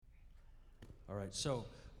All right, so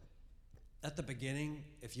at the beginning,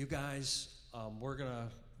 if you guys, we're going to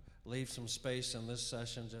leave some space in this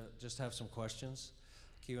session to just have some questions,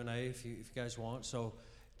 Q&A if you guys want. So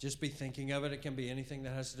just be thinking of it. It can be anything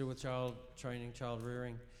that has to do with child training, child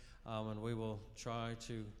rearing, and we will try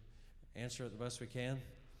to answer it the best we can.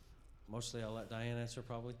 Mostly I'll let Diane answer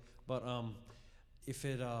probably. But if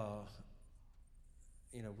it,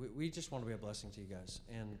 we just want to be a blessing to you guys.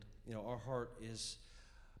 And, our heart is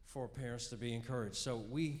for parents to be encouraged. So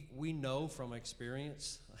we know from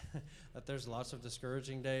experience that there's lots of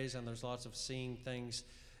discouraging days, and there's lots of seeing things,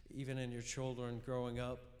 even in your children growing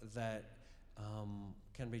up, that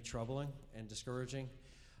can be troubling and discouraging.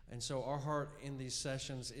 And so our heart in these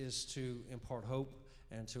sessions is to impart hope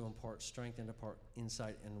and to impart strength and impart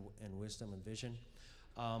insight and wisdom and vision.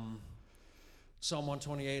 Psalm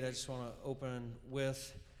 128, I just want to open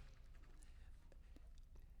with.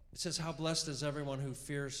 It says, how blessed is everyone who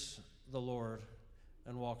fears the Lord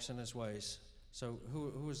and walks in his ways. So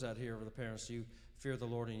who is that here of the parents? You fear the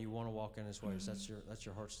Lord and you want to walk in his ways. Mm-hmm. That's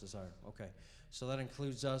your heart's desire. Okay. So that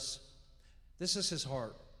includes us. This is his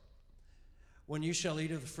heart. When you shall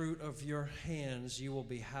eat of the fruit of your hands, you will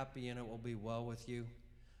be happy and it will be well with you.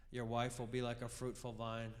 Your wife will be like a fruitful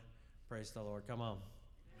vine. Praise the Lord. Come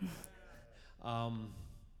on.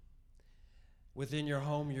 Within your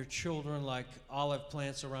home, your children like olive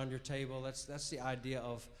plants around your table. That's the idea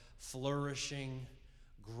of flourishing,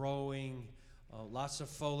 growing, lots of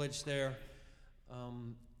foliage there.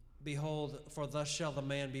 Behold, for thus shall the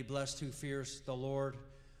man be blessed who fears the Lord.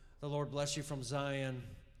 The Lord bless you from Zion,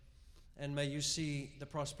 and may you see the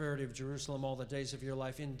prosperity of Jerusalem all the days of your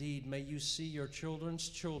life. Indeed, may you see your children's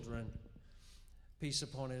children. Peace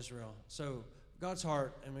upon Israel. So God's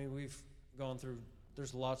heart, we've gone through.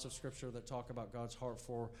 There's lots of scripture that talk about God's heart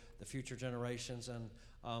for the future generations, and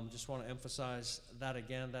just want to emphasize that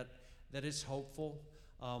again, that is hopeful.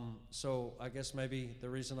 So I guess maybe the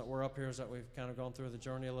reason that we're up here is that we've kind of gone through the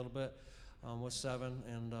journey a little bit with 7,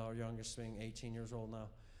 and our youngest being 18 years old now.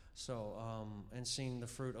 So, and seeing the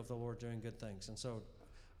fruit of the Lord doing good things. And so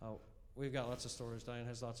we've got lots of stories. Diane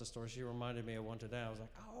has lots of stories. She reminded me of one today. I was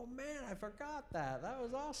like, oh man, I forgot that. That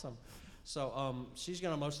was awesome. So she's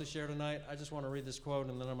going to mostly share tonight. I just want to read this quote,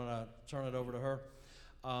 and then I'm going to turn it over to her.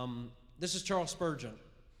 This is Charles Spurgeon.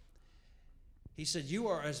 He said, you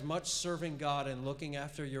are as much serving God and looking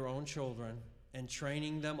after your own children and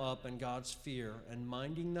training them up in God's fear and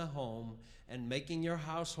minding the home and making your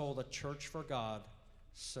household a church for God.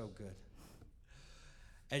 So good.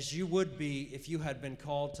 As you would be if you had been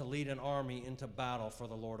called to lead an army into battle for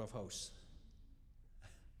the Lord of hosts.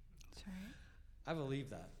 That's right. I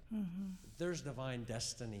believe that. Mm-hmm. There's divine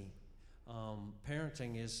destiny.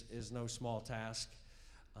 Parenting is no small task.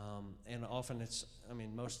 And often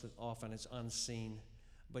most often it's unseen.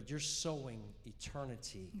 But you're sowing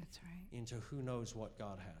eternity. That's right. Into who knows what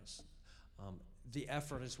God has. The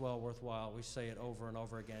effort is well worthwhile. We say it over and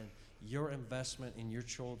over again. Your investment in your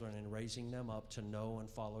children and raising them up to know and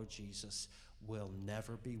follow Jesus will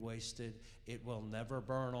never be wasted. It will never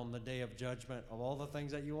burn on the day of judgment. Of all the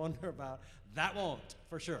things that you wonder about, that won't,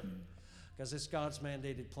 for sure. Because it's God's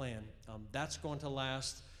mandated plan. That's going to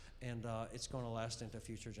last, and it's going to last into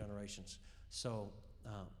future generations. So,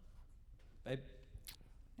 babe?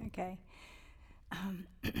 Okay.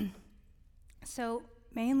 So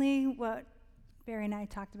mainly what Barry and I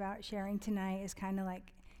talked about sharing tonight is kind of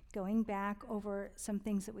like going back over some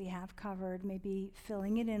things that we have covered, maybe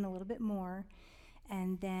filling it in a little bit more,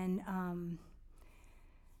 and then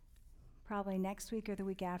probably next week or the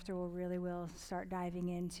week after we'll start diving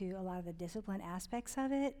into a lot of the discipline aspects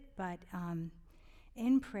of it. But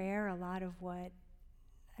in prayer, a lot of what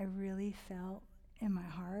I really felt in my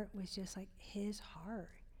heart was just like his heart.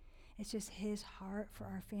 It's just his heart for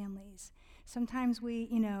our families. Sometimes we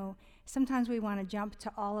want to jump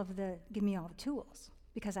to give me all the tools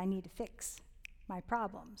because I need to fix my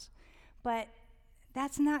problems. But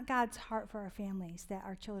that's not God's heart for our families, that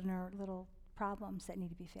our children are little problems that need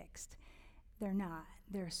to be fixed. They're not.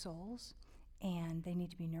 They're souls, and they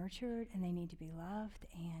need to be nurtured, and they need to be loved,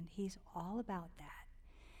 and he's all about that.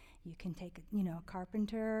 You can take, a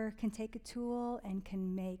carpenter can take a tool and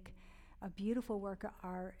can make a beautiful work of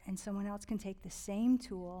art, and someone else can take the same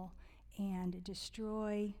tool and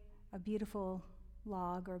destroy a beautiful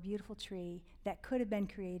log or a beautiful tree that could have been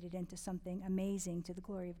created into something amazing to the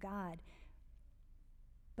glory of God.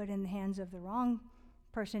 But in the hands of the wrong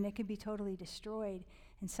person, it could be totally destroyed.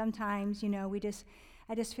 And sometimes,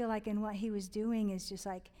 I just feel like in what he was doing is just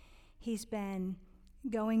like he's been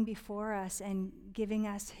going before us and giving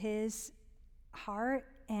us his heart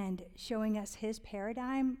and showing us his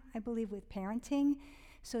paradigm, I believe, with parenting,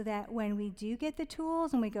 so that when we do get the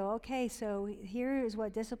tools and we go, okay, so here is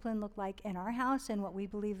what discipline looked like in our house and what we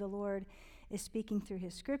believe the Lord is speaking through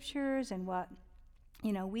his scriptures and what,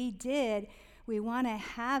 we did, we want to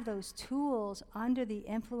have those tools under the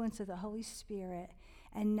influence of the Holy Spirit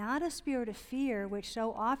and not a spirit of fear, which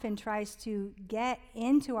so often tries to get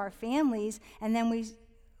into our families, and then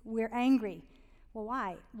we're angry. Well,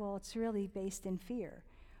 why? Well, it's really based in fear.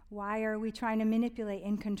 Why are we trying to manipulate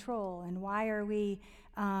and control? And why are we,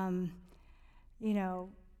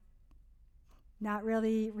 not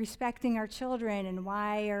really respecting our children? And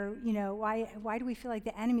why do we feel like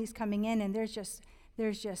the enemy's coming in and there's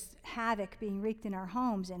just havoc being wreaked in our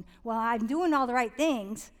homes? And well, I'm doing all the right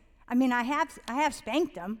things. I mean, I have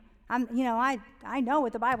spanked them. I know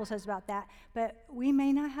what the Bible says about that, but we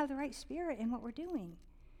may not have the right spirit in what we're doing.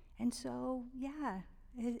 And so, yeah,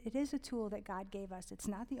 it is a tool that God gave us. It's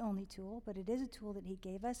not the only tool, but it is a tool that he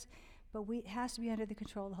gave us, but it has to be under the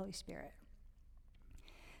control of the Holy Spirit.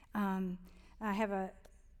 I have a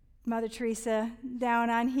Mother Teresa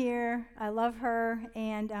down on here. I love her.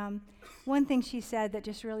 And one thing she said that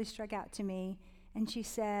just really struck out to me, and she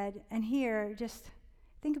said, and here, just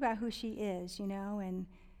think about who she is, and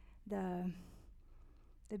the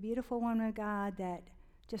beautiful woman of God that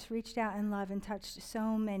just reached out in love and touched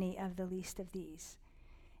so many of the least of these.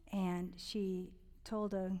 And she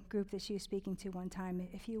told a group that she was speaking to one time,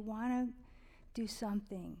 if you want to do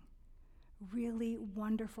something really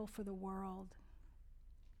wonderful for the world,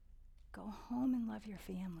 go home and love your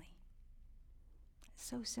family. It's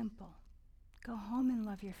so simple. Go home and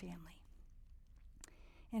love your family.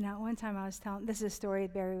 And one time I was telling, this is a story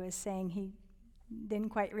Barry was saying, he didn't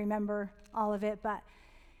quite remember all of it, but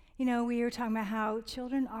we were talking about how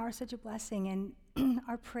children are such a blessing, and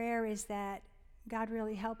our prayer is that God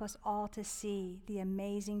really help us all to see the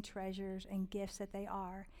amazing treasures and gifts that they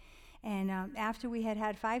are. And after we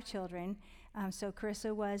had 5 children, so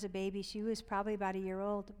Carissa was a baby. She was probably about a year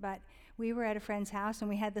old, but we were at a friend's house, and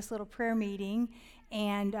we had this little prayer meeting,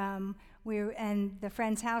 and the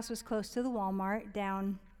friend's house was close to the Walmart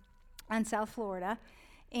down on South Florida.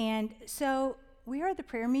 And so we were at the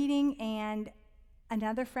prayer meeting, and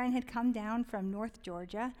another friend had come down from North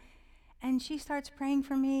Georgia, and she starts praying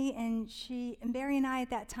for me, and Barry and I at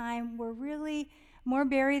that time were really, more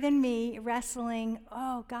Barry than me, wrestling,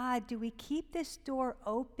 oh God, do we keep this door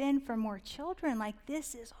open for more children? Like,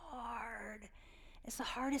 this is hard. It's the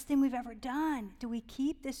hardest thing we've ever done. Do we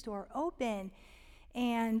keep this door open?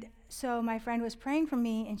 And so my friend was praying for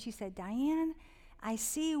me, and she said, Diane, I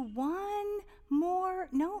see one more,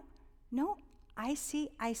 no, I see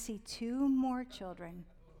 2 more children.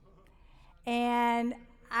 And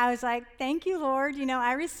I was like, thank you, Lord.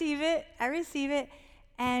 I receive it.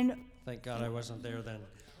 And thank God I wasn't there then.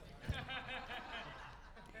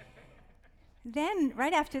 Then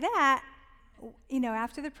right after that,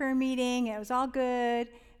 after the prayer meeting, it was all good.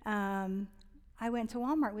 I went to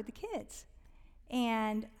Walmart with the kids.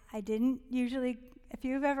 And I didn't usually, if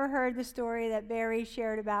you've ever heard the story that Barry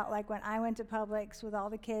shared about, like, when I went to Publix with all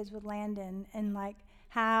the kids with Landon, and like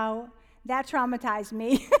how that traumatized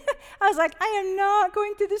me. I was like, I am not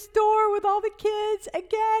going to the store with all the kids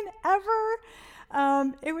again, ever.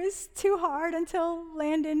 It was too hard until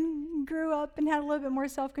Landon grew up and had a little bit more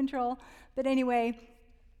self-control. But anyway,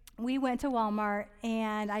 we went to Walmart,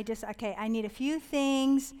 and I need a few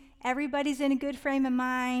things. Everybody's in a good frame of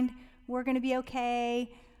mind. We're going to be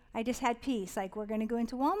okay. I just had peace. Like, we're going to go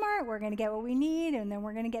into Walmart, we're going to get what we need, and then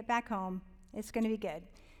we're going to get back home. It's going to be good.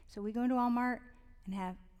 So we go into Walmart and I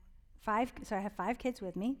have 5 kids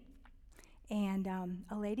with me. And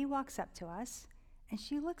a lady walks up to us, and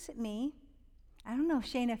she looks at me. I don't know,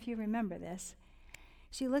 Shayna, if you remember this.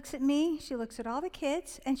 She looks at me, she looks at all the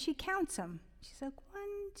kids, and she counts them. She's like, 1,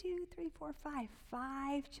 2, 3, 4, 5.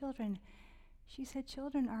 5 children. She said,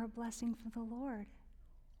 children are a blessing from the Lord.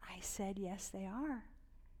 I said, yes, they are.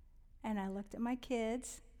 And I looked at my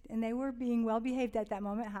kids, and they were being well behaved at that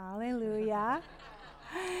moment. Hallelujah.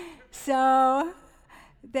 So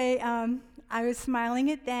I was smiling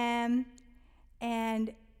at them,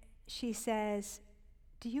 and she says,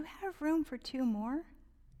 do you have room for 2 more?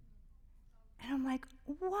 And I'm like,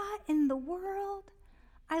 what in the world?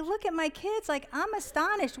 I look at my kids like, I'm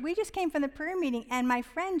astonished. We just came from the prayer meeting, and my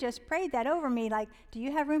friend just prayed that over me, like, do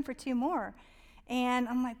you have room for 2 more? And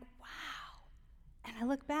I'm like, wow. And I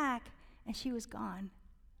look back, and she was gone.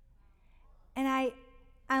 And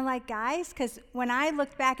I'm like, guys, because when I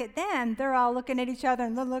looked back at them, they're all looking at each other,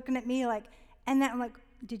 and they're looking at me like, and then I'm like,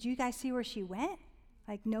 did you guys see where she went?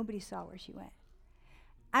 Like, nobody saw where she went.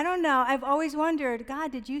 I don't know. I've always wondered,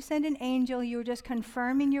 God, did you send an angel? You were just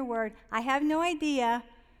confirming your word. I have no idea,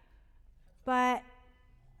 but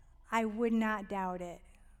I would not doubt it.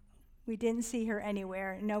 We didn't see her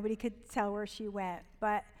anywhere. Nobody could tell where she went.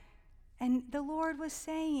 And the Lord was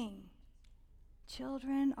saying,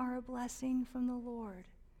 children are a blessing from the Lord.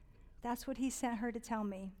 That's what he sent her to tell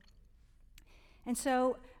me. And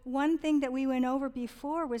so one thing that we went over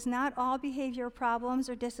before was not all behavioral problems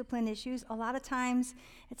or discipline issues. A lot of times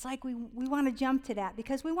it's like we want to jump to that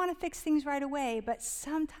because we want to fix things right away, but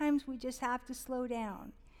sometimes we just have to slow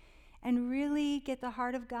down and really get the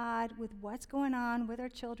heart of God with what's going on with our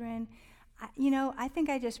children. I think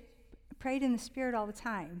I just prayed in the Spirit all the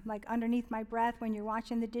time, like underneath my breath when you're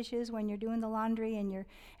washing the dishes, when you're doing the laundry and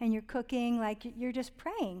you're cooking, like you're just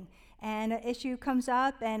praying. And an issue comes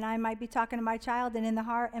up, and I might be talking to my child, and in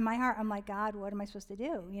my heart, I'm like, God, what am I supposed to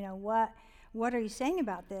do? What are you saying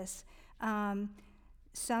about this?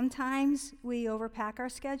 Sometimes we overpack our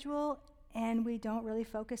schedule, and we don't really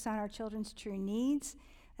focus on our children's true needs.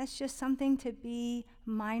 That's just something to be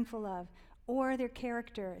mindful of. Or their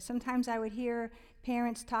character. Sometimes I would hear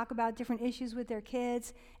parents talk about different issues with their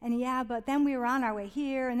kids, and but then we were on our way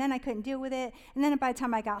here, and then I couldn't deal with it, and then by the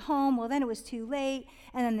time I got home, well, then it was too late,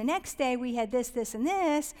 and then the next day we had this, and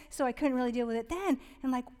this, so I couldn't really deal with it then.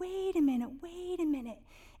 And like, wait a minute.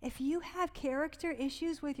 If you have character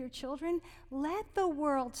issues with your children, let the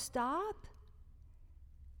world stop.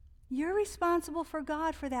 You're responsible for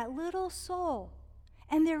God for that little soul.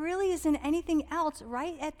 And there really isn't anything else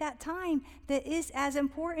right at that time that is as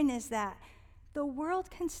important as that. The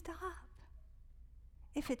world can stop.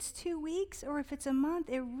 If it's 2 weeks or if it's a month,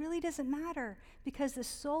 it really doesn't matter because the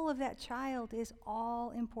soul of that child is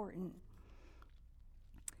all important.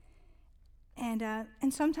 And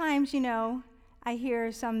sometimes, I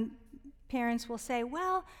hear some parents will say,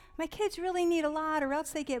 well, my kids really need a lot or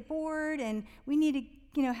else they get bored and we need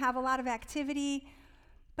to, have a lot of activity.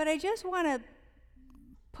 But I just want to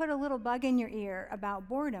put a little bug in your ear about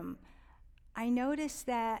boredom. I noticed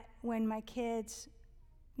that when my kids,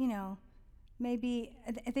 maybe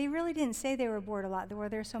they really didn't say they were bored a lot. There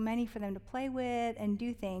were so many for them to play with and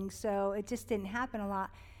do things, so it just didn't happen a lot.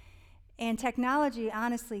 And technology,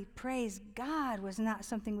 honestly, praise God, was not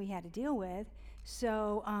something we had to deal with.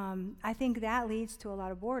 So I think that leads to a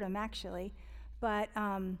lot of boredom, actually. But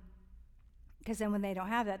because then when they don't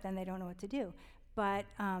have that, then they don't know what to do. But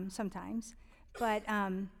sometimes. But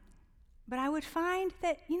I would find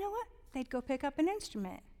that, they'd go pick up an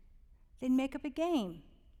instrument. They'd make up a game.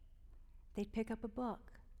 They'd pick up a book.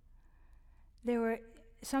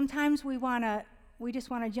 Sometimes we just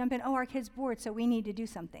want to jump in, our kid's bored, so we need to do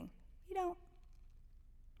something. You don't.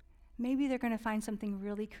 Maybe they're going to find something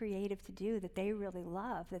really creative to do that they really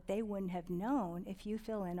love, that they wouldn't have known if you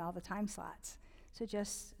fill in all the time slots. So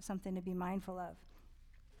just something to be mindful of.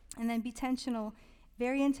 And then be intentional.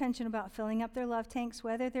 Very intentional about filling up their love tanks,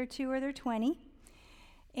 whether they're 2 or they're 20.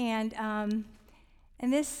 And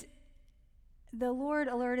this, the Lord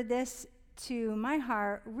alerted this to my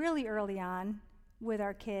heart really early on with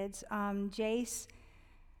our kids. Jace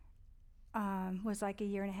was like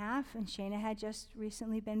 1.5 years, and Shayna had just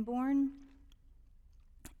recently been born.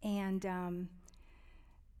 And, I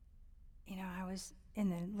was in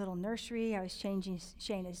the little nursery. I was changing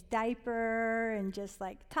Shayna's diaper and just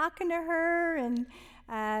like talking to her and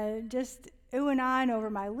just oohing on over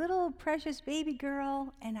my little precious baby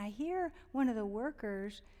girl. And I hear one of the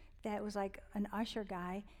workers that was like an usher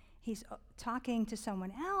guy. He's talking to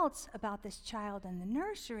someone else about this child in the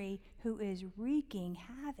nursery who is wreaking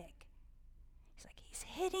havoc. He's like, he's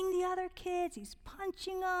hitting the other kids. He's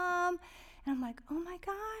punching them. And I'm like, oh my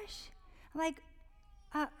gosh. I'm like,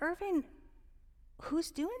 Irvin,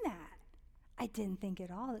 who's doing that? I didn't think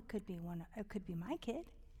at all it could be my kid.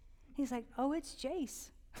 He's like, oh, it's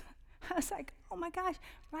Jace. I was like, oh my gosh,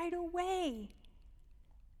 right away.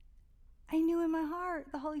 I knew in my heart,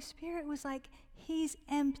 the Holy Spirit was like, he's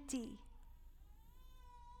empty.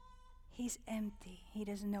 He's empty. He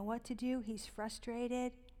doesn't know what to do. He's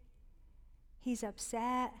frustrated. He's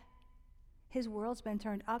upset. His world's been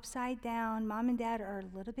turned upside down. Mom and Dad are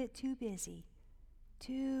a little bit too busy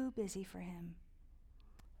for him.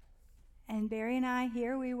 And Barry and I,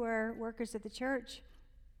 here we were, workers at the church.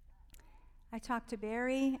 I talked to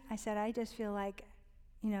Barry. I said, I just feel like,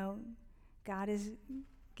 God is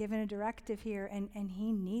given a directive here, and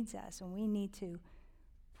he needs us, and we need to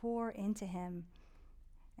pour into him.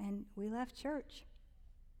 And we left church.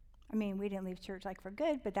 I mean, we didn't leave church like for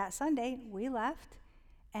good, but that Sunday we left.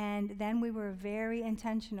 And then we were very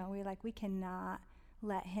intentional. We cannot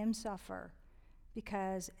let him suffer,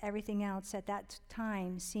 because everything else at that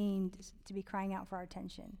time seemed to be crying out for our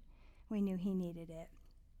attention. We knew he needed it.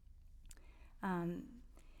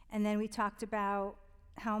 And then we talked about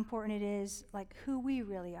how important it is, like who we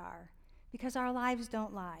really are, because our lives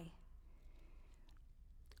don't lie.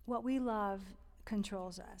 What we love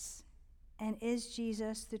controls us. And is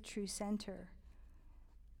Jesus the true center?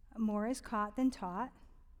 More is caught than taught,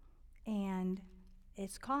 and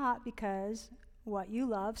it's caught because what you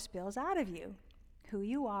love spills out of you. Who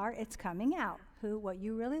you are, it's coming out. What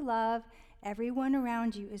you really love, everyone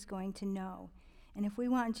around you is going to know. And if we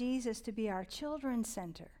want Jesus to be our children's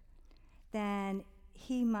center, then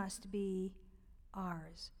he must be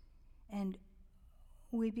ours. And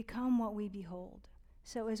we become what we behold.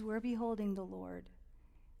 So as we're beholding the Lord,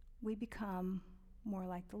 we become more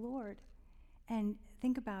like the Lord. And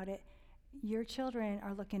think about it, your children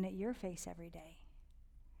are looking at your face every day.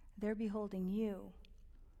 They're beholding you.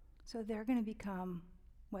 So they're going to become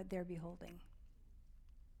what they're beholding.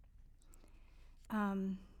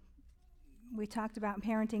 We talked about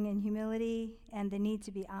parenting and humility and the need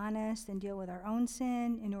to be honest and deal with our own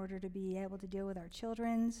sin in order to be able to deal with our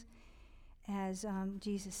children's. As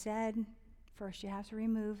Jesus said, first you have to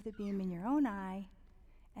remove the beam in your own eye,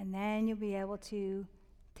 and then you'll be able to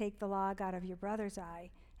take the log out of your brother's eye.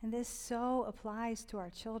 And this so applies to our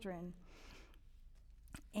children.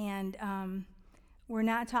 And we're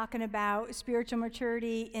not talking about spiritual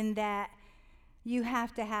maturity in that you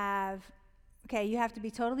have to be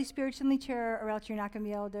totally spiritually mature or else you're not going to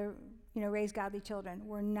be able to, raise godly children.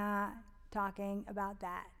 We're not talking about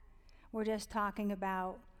that. We're just talking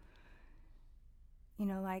about,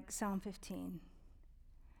 like Psalm 15.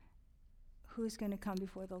 Who's going to come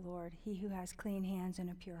before the Lord? He who has clean hands and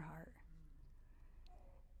a pure heart.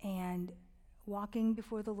 And walking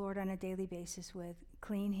before the Lord on a daily basis with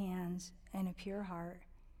clean hands and a pure heart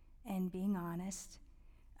and being honest,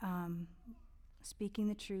 speaking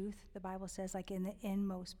the truth, the Bible says, like in the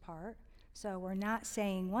inmost part. So we're not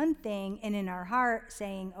saying one thing and in our heart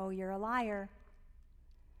saying, oh, you're a liar.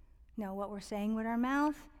 No, what we're saying with our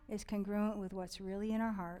mouth is congruent with what's really in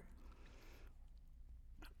our heart.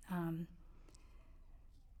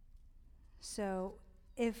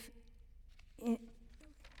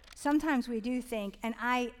 Sometimes we do think, and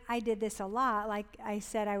I did this a lot, like I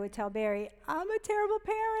said, I would tell Barry, I'm a terrible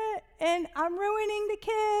parent and I'm ruining the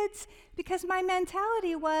kids, because my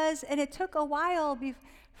mentality was, and it took a while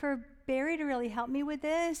for Barry to really help me with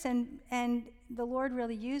this, and the Lord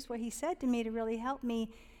really used what he said to me to really help me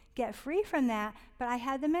get free from that, but I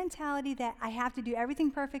had the mentality that I have to do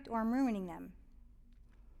everything perfect or I'm ruining them.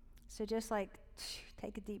 So just like,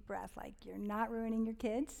 take a deep breath, like you're not ruining your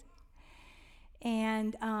kids.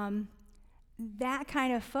 And that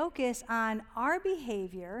kind of focus on our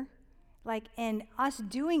behavior, like in us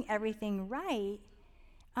doing everything right,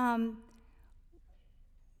 and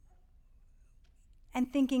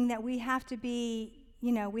thinking that we have to be,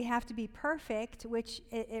 perfect, which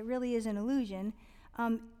it really is an illusion.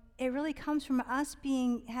 It really comes from us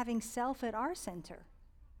having self at our center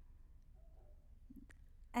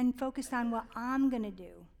and focused on what I'm going to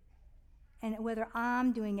do and whether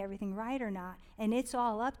I'm doing everything right or not, and it's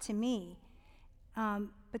all up to me.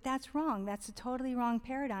 But that's wrong. That's a totally wrong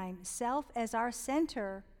paradigm. Self as our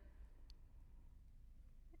center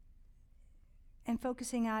and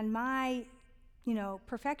focusing on my,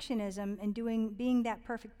 perfectionism and being that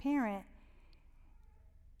perfect parent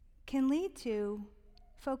can lead to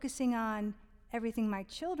focusing on everything my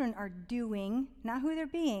children are doing, not who they're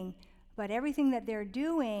being, but everything that they're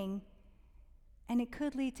doing, and it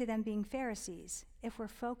could lead to them being Pharisees if we're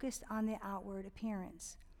focused on the outward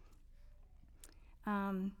appearance.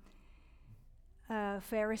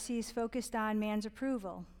 Pharisees focused on man's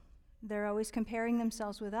approval. They're always comparing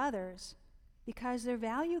themselves with others because their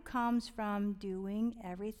value comes from doing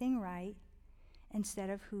everything right instead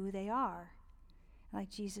of who they are.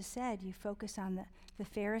 Like Jesus said, you focus on the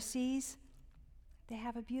Pharisees. They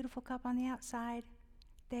have a beautiful cup on the outside.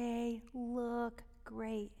 They look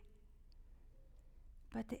great.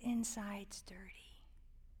 But the inside's dirty.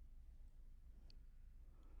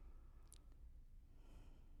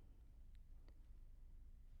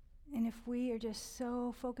 And if we are just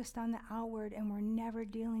so focused on the outward and we're never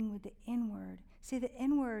dealing with the inward. See, the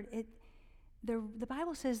inward, the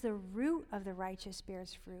Bible says the root of the righteous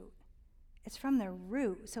bears fruit. It's from the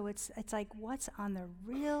root. So it's like what's on the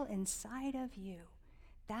real inside of you.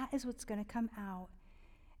 That is what's going to come out.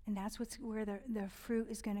 And that's where the fruit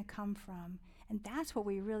is going to come from. And that's what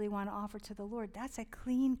we really want to offer to the Lord. That's a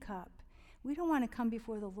clean cup. We don't want to come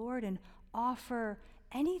before the Lord and offer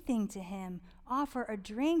anything to him, offer a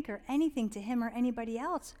drink or anything to him or anybody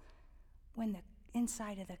else when the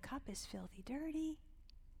inside of the cup is filthy dirty.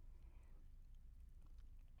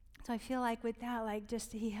 So I feel like with that,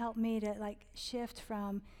 he helped me to shift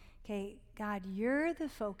from, Okay, God, you're the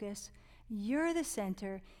focus. You're the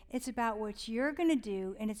center. It's about what you're going to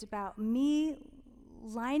do, and it's about me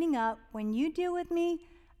lining up. When you deal with me,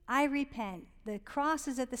 I repent. The cross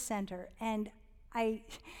is at the center, and I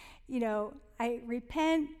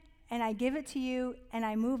repent, and I give it to you, and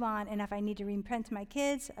I move on. And if I need to repent to my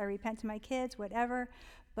kids, I repent to my kids, whatever.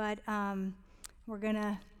 But we're going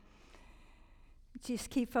to just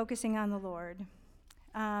keep focusing on the Lord.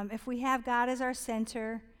 If we have God as our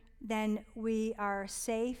center, then we are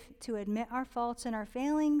safe to admit our faults and our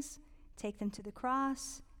failings, take them to the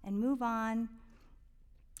cross, and move on.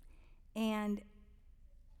 And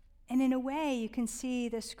in a way, you can see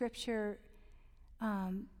the scripture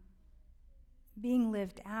being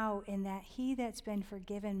lived out in that he that's been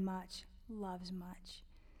forgiven much loves much.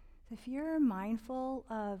 So if you're mindful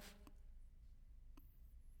of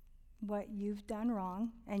what you've done wrong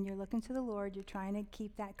and you're looking to the Lord, you're trying to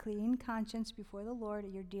keep that clean conscience before the Lord,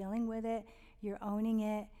 you're dealing with it, you're owning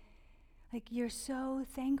it, like you're so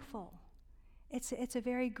thankful. It's a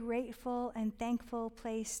very grateful and thankful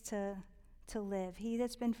place to live. He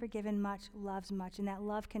that's been forgiven much loves much, and that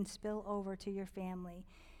love can spill over to your family.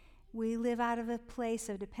 We live out of a place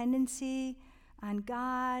of dependency on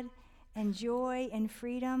God and joy and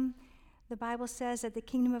freedom. The Bible says that the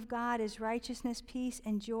kingdom of God is righteousness, peace,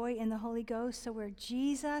 and joy in the Holy Ghost. So where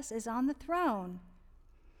Jesus is on the throne,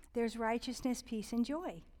 there's righteousness, peace, and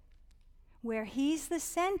joy. Where he's the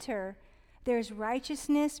center, there's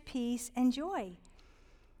righteousness, peace, and joy.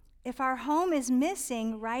 If our home is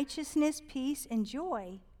missing righteousness, peace, and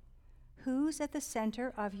joy, who's at the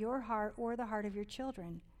center of your heart or the heart of your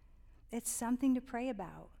children? It's something to pray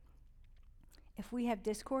about. If we have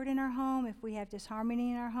discord in our home, if we have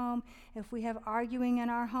disharmony in our home, if we have arguing in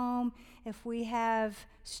our home, if we have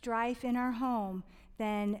strife in our home,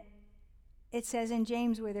 then it says in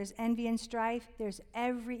James, where there's envy and strife, there's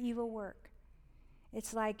every evil work.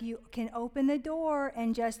 It's like you can open the door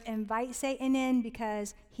and just invite Satan in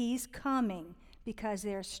because he's coming, because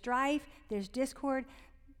there's strife, there's discord.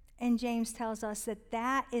 And James tells us that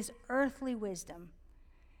that is earthly wisdom.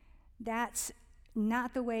 That's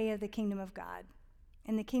not the way of the kingdom of God.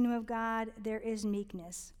 In the kingdom of God, there is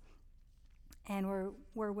meekness, and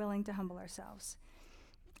we're willing to humble ourselves.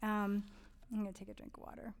 I'm going to take a drink of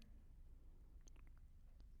water.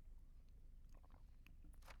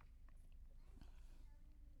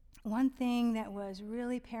 One thing that was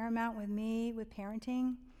really paramount with me with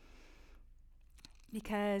parenting,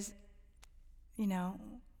 because,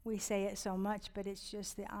 we say it so much, but it's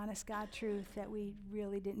just the honest God truth that we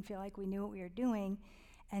really didn't feel like we knew what we were doing.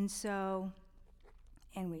 And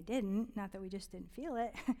we didn't, not that we just didn't feel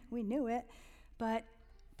it, we knew it. But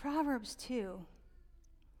Proverbs 2,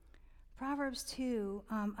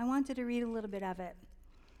 I wanted to read a little bit of it.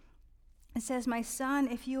 It says, "My son,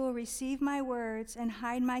 if you will receive my words and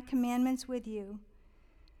hide my commandments with you,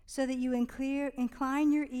 so that you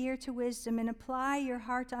incline your ear to wisdom and apply your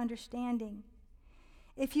heart to understanding.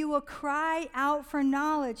 If you will cry out for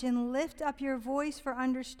knowledge and lift up your voice for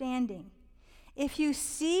understanding. If you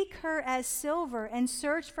seek her as silver and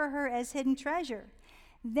search for her as hidden treasure,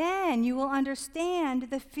 then you will understand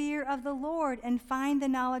the fear of the Lord and find the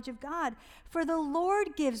knowledge of God. For the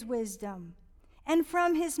Lord gives wisdom, and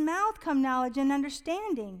from his mouth come knowledge and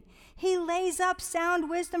understanding. He lays up sound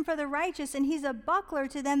wisdom for the righteous, and he's a buckler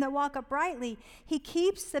to them that walk uprightly. He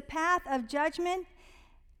keeps the path of judgment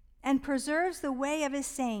and preserves the way of his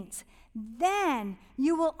saints. Then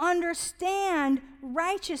you will understand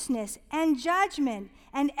righteousness and judgment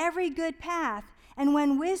and every good path. And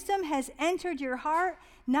when wisdom has entered your heart,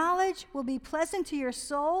 knowledge will be pleasant to your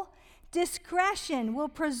soul. Discretion will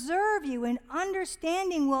preserve you, and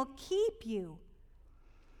understanding will keep you."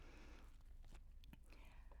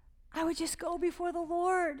 I would just go before the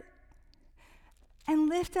Lord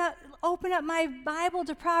and open up my Bible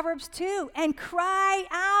to Proverbs 2 and cry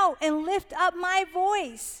out and lift up my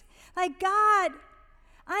voice. Like, God,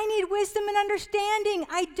 I need wisdom and understanding.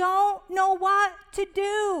 I don't know what to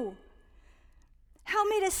do. Help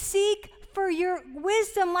me to seek for your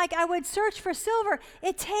wisdom like I would search for silver.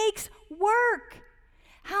 It takes work.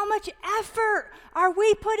 How much effort are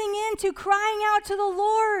we putting into crying out to the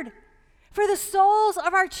Lord for the souls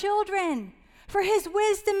of our children, for his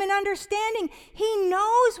wisdom and understanding? He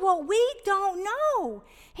knows what we don't know.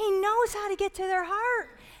 He knows how to get to their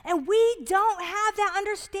heart, and we don't have that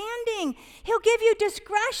understanding. He'll give you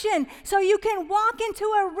discretion so you can walk into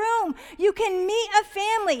a room, you can meet a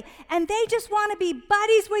family, and they just want to be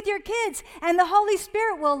buddies with your kids, and the Holy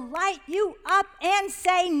Spirit will light you up and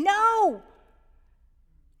say, no.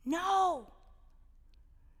 No.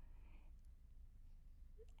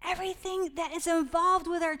 Everything that is involved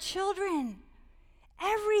with our children.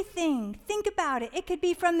 Everything. Think about it. It could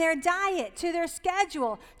be from their diet to their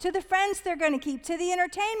schedule, to the friends they're going to keep, to the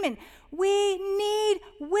entertainment. We need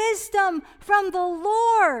wisdom from the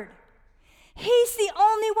Lord. He's the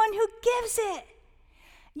only one who gives it.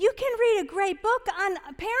 You can read a great book on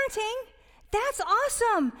parenting. That's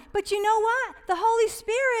awesome. But you know what? The Holy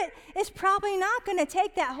Spirit is probably not going to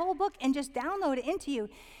take that whole book and just download it into you.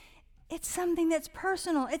 It's something that's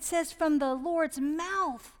personal. It says from the Lord's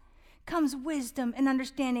mouth comes wisdom and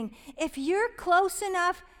understanding. If you're close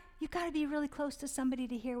enough, you got to be really close to somebody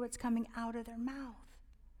to hear what's coming out of their mouth.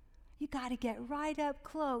 You got to get right up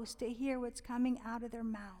close to hear what's coming out of their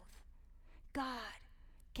mouth. God,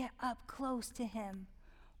 get up close to him.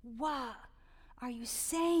 What are you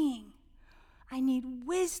saying? I need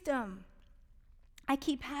wisdom. I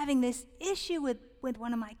keep having this issue with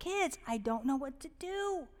one of my kids. I don't know what to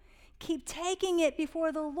do. Keep taking it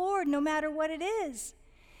before the Lord, no matter what it is.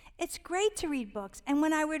 It's great to read books. And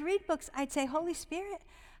when I would read books, I'd say, Holy Spirit,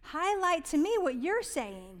 highlight to me what you're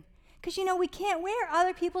saying. Because, we can't wear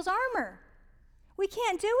other people's armor. We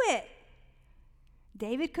can't do it.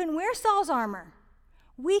 David couldn't wear Saul's armor.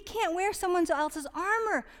 We can't wear someone else's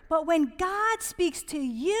armor. But when God speaks to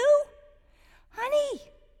you, honey,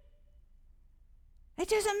 it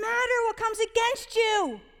doesn't matter what comes against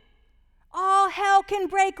you. All hell can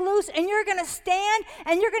break loose, and you're going to stand,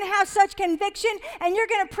 and you're going to have such conviction, and you're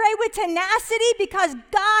going to pray with tenacity because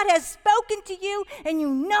God has spoken to you, and you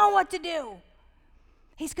know what to do.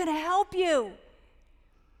 He's going to help you.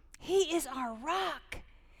 He is our rock,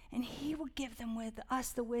 and he will give them with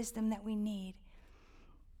us the wisdom that we need.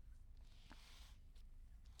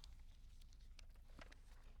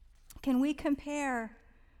 Can we compare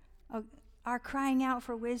our crying out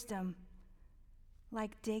for wisdom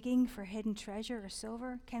like digging for hidden treasure or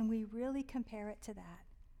silver? Can we really compare it to that?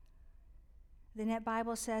 The Net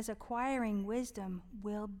Bible says acquiring wisdom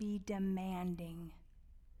will be demanding.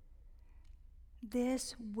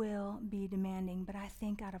 This will be demanding, but I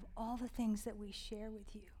think out of all the things that we share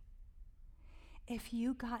with you, if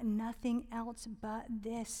you got nothing else but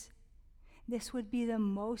this would be the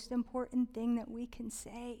most important thing that we can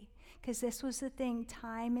say, because this was the thing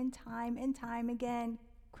time and time and time again,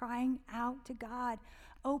 crying out to God,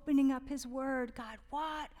 opening up his word. God,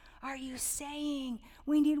 what are you saying?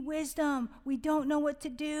 We need wisdom. We don't know what to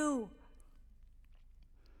do.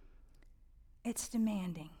 It's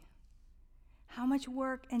demanding. How much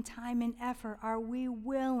work and time and effort are we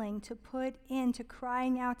willing to put into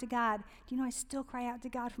crying out to God? Do you know I still cry out to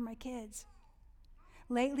God for my kids?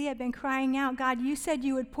 Lately, I've been crying out, God, you said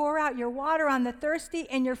you would pour out your water on the thirsty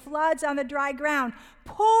and your floods on the dry ground.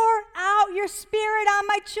 Pour out your spirit on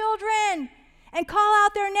my children and call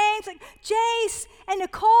out their names like Jace and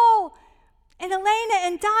Nicole and Elena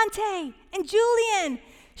and Dante and Julian,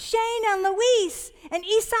 Shane and Luis and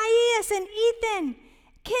Isaias and Ethan,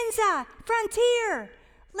 Kinza, Frontier,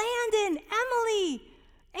 Landon, Emily,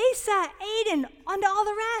 Asa, Aiden, and all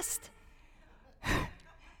the rest.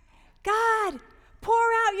 God, pour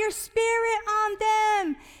out your spirit on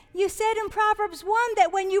them. You said in Proverbs 1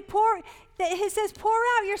 that when you pour, that it says, pour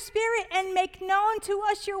out your spirit and make known to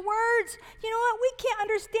us your words. You know what? We can't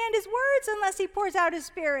understand his words unless he pours out his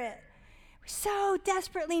spirit. We so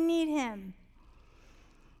desperately need him.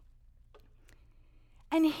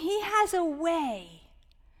 And he has a way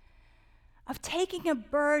of taking a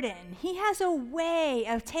burden. He has a way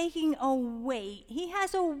of taking a weight. He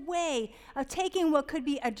has a way of taking what could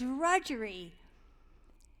be a drudgery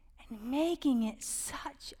and making it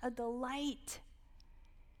such a delight,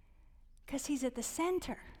 because he's at the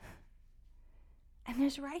center. And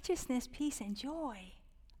there's righteousness, peace, and joy.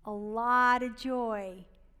 A lot of joy.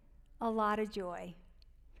 A lot of joy.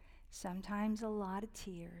 Sometimes a lot of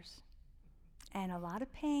tears. And a lot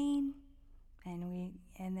of pain.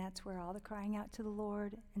 And that's where all the crying out to the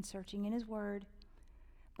Lord and searching in his word.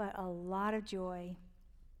 But a lot of joy.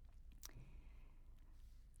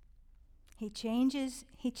 He changes,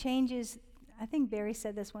 I think Barry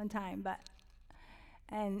said this one time,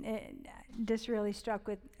 and this really stuck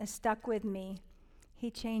with me. He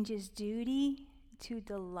changes duty to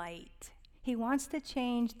delight. He wants to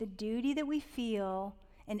change the duty that we feel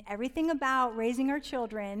and everything about raising our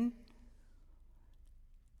children,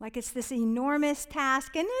 like it's this enormous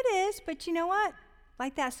task, and it is, but you know what?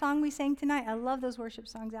 Like that song we sang tonight, I love those worship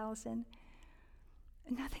songs, Allison.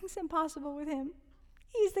 Nothing's impossible with him.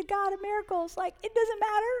 He's the God of miracles. Like, it doesn't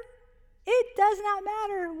matter. It does not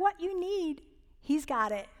matter what you need. He's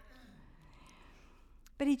got it.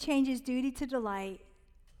 But he changes duty to delight.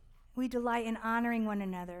 We delight in honoring one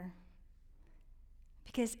another.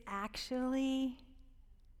 Because actually,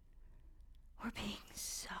 We're being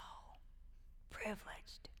so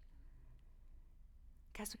privileged.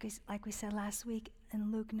 Because like we said last week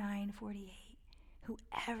in Luke 9:48,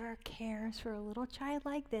 whoever cares for a little child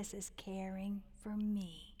like this is caring for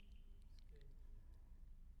me.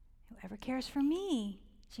 Whoever cares for me,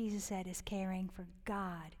 Jesus said, is caring for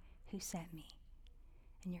God who sent me.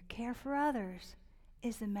 And your care for others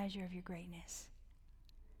is the measure of your greatness.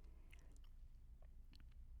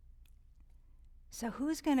 So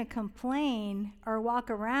who's going to complain or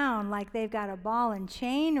walk around like they've got a ball and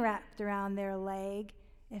chain wrapped around their leg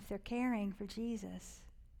if they're caring for Jesus?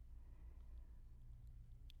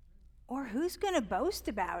 Or who's going to boast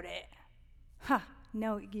about it?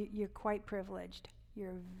 No, you're quite privileged.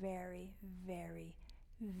 You're very, very,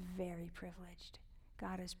 very privileged.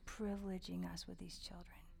 God is privileging us with these children.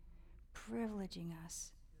 Privileging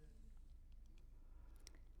us.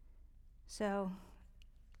 So,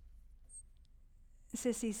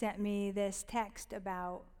 Sissy sent me this text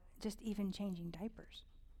about just even changing diapers.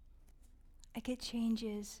 Like it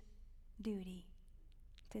changes duty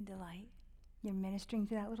to delight. You're ministering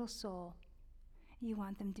to that little soul. You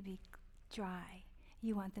want them to be dry.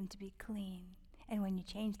 You want them to be clean. And when you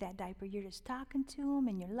change that diaper, you're just talking to them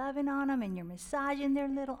and you're loving on them and you're massaging their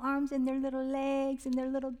little arms and their little legs and their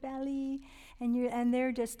little belly and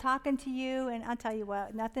they're just talking to you. And I'll tell you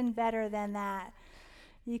what, nothing better than that.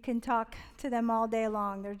 You can talk to them all day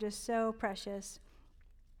long. They're just so precious.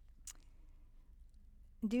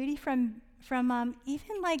 Duty from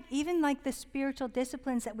even like the spiritual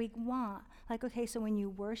disciplines that we want. Like, okay, so when you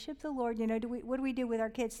worship the Lord, what do we do with our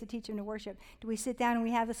kids to teach them to worship? Do we sit down and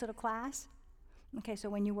we have this little class? Okay, so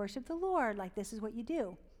when you worship the Lord, like this is what you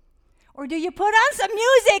do. Or do you put on some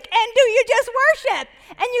music and do you just worship?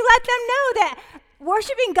 And you let them know that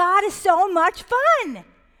worshiping God is so much fun.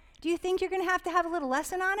 Do you think you're going to have a little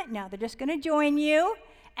lesson on it? No, they're just going to join you,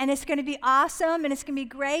 and it's going to be awesome, and it's going to be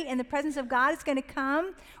great, and the presence of God is going to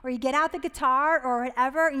come. Or you get out the guitar or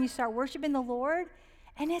whatever, and you start worshiping the Lord,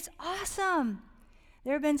 and it's awesome.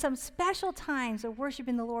 There have been some special times of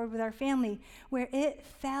worshiping the Lord with our family where it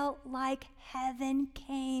felt like heaven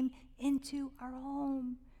came into our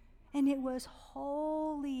home. And it was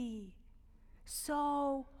holy,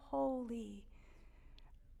 so holy.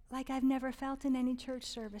 Like I've never felt in any church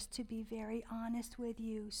service, to be very honest with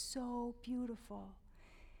you. So beautiful.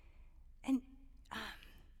 And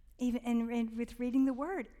even with reading the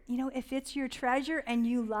Word, if it's your treasure and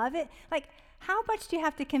you love it, like, how much do you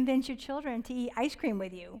have to convince your children to eat ice cream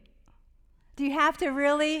with you? Do you have to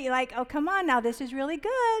really, oh, come on now, this is really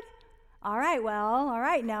good. All right,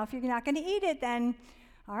 now if you're not going to eat it, then,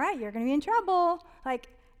 all right, you're going to be in trouble. No,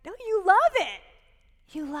 you love it.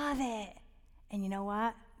 You love it. And you know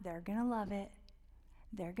what? They're going to love it.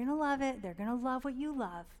 They're going to love it. They're going to love what you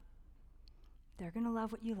love. They're going to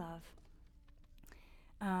love what you love.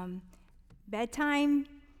 Bedtime.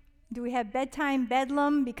 Do we have bedtime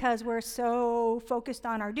bedlam because we're so focused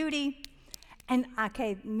on our duty? And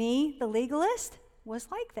me, the legalist, was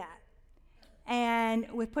like that. And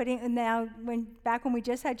back when we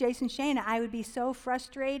just had Jason Shane, I would be so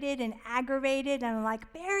frustrated and aggravated, and I'm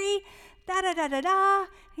like, Barry, da-da-da-da-da.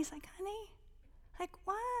 He's like, honey,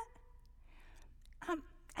 what?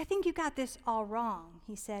 I think you got this all wrong.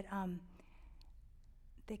 He said,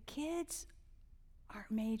 the kids aren't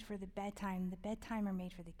made for the bedtime. The bedtime are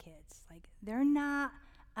made for the kids. They're not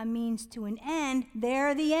a means to an end.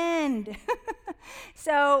 They're the end.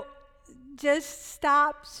 So just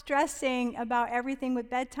stop stressing about everything with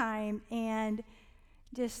bedtime and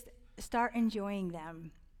just start enjoying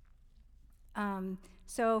them.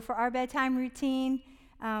 So for our bedtime routine,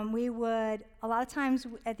 we would, a lot of times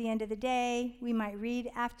at the end of the day, we might read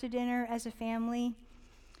after dinner as a family.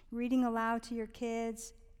 Reading aloud to your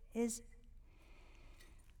kids is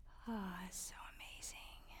it's so amazing.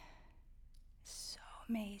 So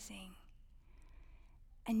amazing.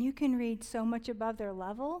 And you can read so much above their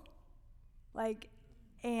level,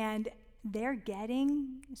 and they're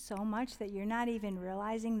getting so much that you're not even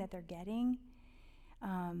realizing that they're getting.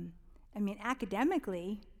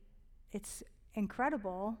 Academically, it's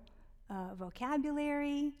incredible.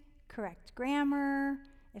 Vocabulary, correct grammar.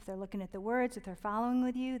 If they're looking at the words, if they're following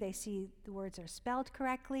with you, they see the words are spelled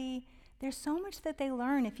correctly. There's so much that they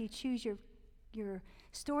learn if you choose your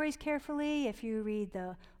stories carefully, if you read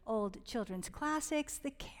the old children's classics.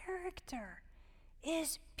 The character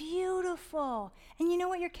is beautiful. And you know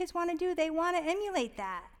what your kids want to do? They want to emulate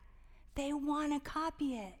that. They want to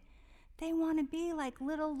copy it. They want to be like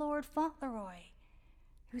little Lord Fauntleroy,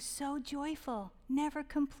 who's so joyful, never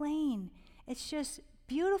complain. It's just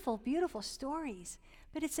beautiful, beautiful stories.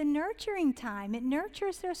 But it's a nurturing time. It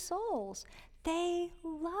nurtures their souls. They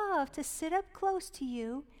love to sit up close to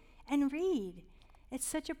you and read. It's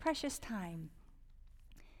such a precious time.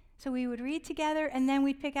 So we would read together, and then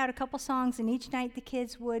we'd pick out a couple songs, and each night the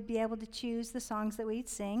kids would be able to choose the songs that we'd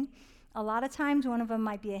sing. A lot of times one of them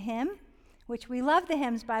might be a hymn, which we love the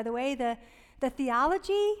hymns, by the way. The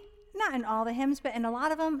theology, not in all the hymns, but in a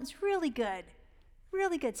lot of them, it's really good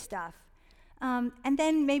stuff. And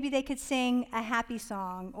then maybe they could sing a happy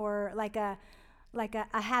song, or like a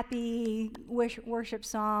happy worship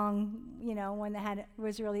song, one that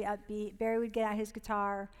was really upbeat. Barry would get out his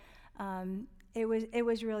guitar. It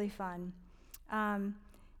was really fun. And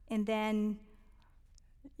then,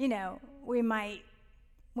 we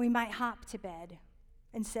might hop to bed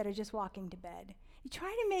instead of just walking to bed. You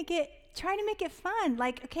try to make it fun.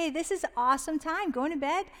 Like, okay, this is an awesome time. Going to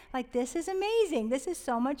bed, like, this is amazing. This is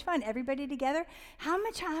so much fun. Everybody together. How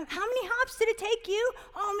many hops did it take you?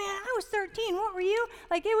 Oh man, I was 13. What were you?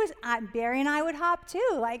 Like, it was, Barry and I would hop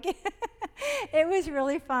too. Like, it was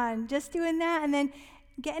really fun just doing that, and then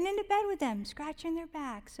getting into bed with them, scratching their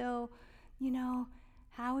back. So,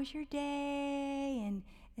 how was your day? And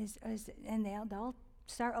and they'll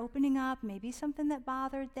start opening up, maybe something that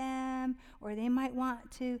bothered them, or they might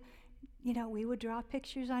want to, we would draw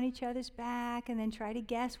pictures on each other's back and then try to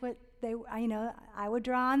guess what I would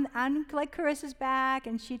draw on like Carissa's back,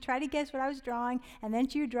 and she'd try to guess what I was drawing, and then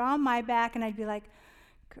she would draw on my back, and I'd be like,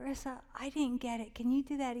 Carissa, I didn't get it. Can you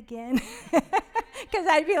do that again? Because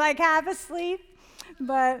I'd be like half asleep.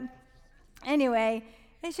 But anyway,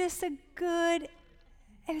 it was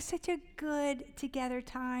such a good together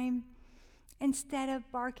time. Instead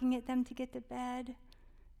of barking at them to get to bed,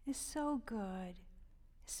 it's so good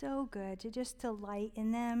to just delight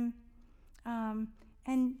in them.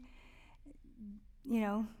 And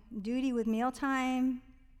duty with mealtime,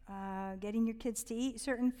 getting your kids to eat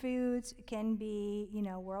certain foods can be,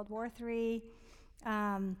 World War III.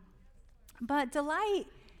 But delighting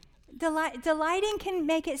can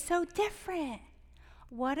make it so different.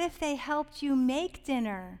 What if they helped you make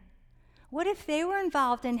dinner? What if they were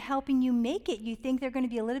involved in helping you make it? You think they're going to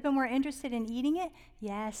be a little bit more interested in eating it?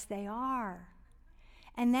 Yes, they are.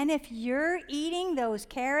 And then if you're eating those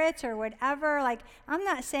carrots or whatever, like, I'm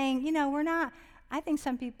not saying, we're not, I think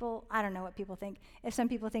some people, I don't know what people think. If some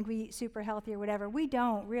people think we eat super healthy or whatever, we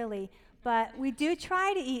don't really. But we do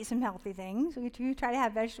try to eat some healthy things. We do try to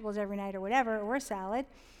have vegetables every night or whatever, or salad.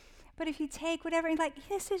 But if you take whatever and like,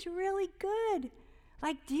 this is really good.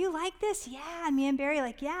 Like, do you like this? Yeah, me and Barry,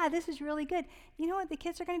 like, yeah, this is really good. You know what the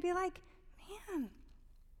kids are going to be like? Man,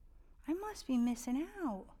 I must be missing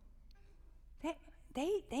out.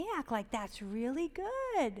 They act like that's really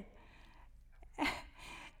good.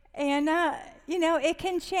 And, it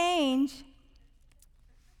can change.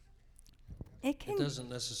 It doesn't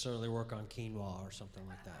necessarily work on quinoa or something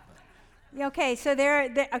like that. But. Okay, so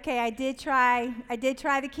I did try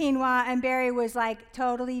the quinoa, and Barry was like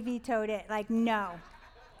totally vetoed it. Like, no.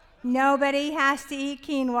 Nobody has to eat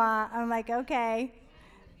quinoa. I'm like, okay.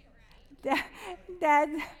 Dad,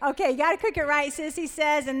 okay, you got to cook it right, Sissy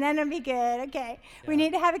says, and then it'll be good. Okay. Yeah. We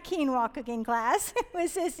need to have a quinoa cooking class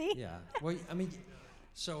with Sissy. Yeah. Well,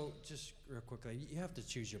 so just real quickly, you have to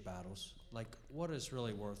choose your battles. Like, what is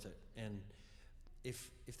really worth it? And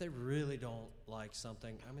if they really don't like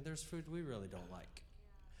something, there's food we really don't like.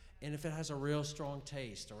 And if it has a real strong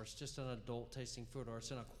taste, or it's just an adult tasting food, or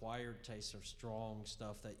it's an acquired taste of strong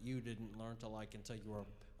stuff that you didn't learn to like until you were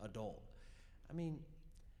adult.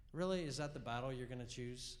 Really, is that the battle you're going to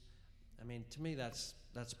choose? To me, that's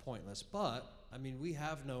pointless. But, we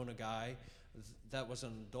have known a guy that was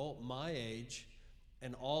an adult my age,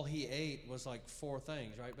 and all he ate was like 4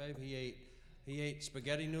 things, right, babe? He ate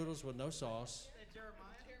spaghetti noodles with no sauce.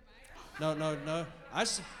 No.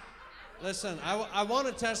 Listen, I want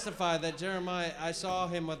to testify that Jeremiah, I saw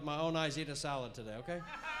him with my own eyes eat a salad today, okay?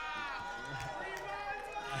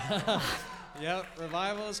 Yep,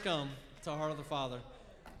 revival has come to Heart of the Father.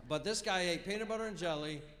 But this guy ate peanut butter and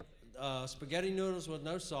jelly, spaghetti noodles with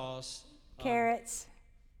no sauce. Carrots,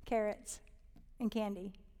 and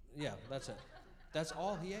candy. Yeah, that's it. That's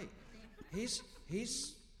all he ate. He's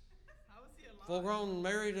full-grown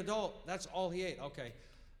married adult. That's all he ate. Okay,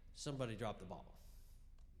 somebody dropped the ball.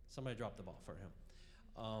 Somebody dropped the ball for him.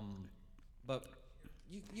 But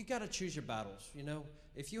you got to choose your battles.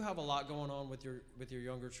 If you have a lot going on with your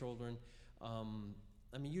younger children,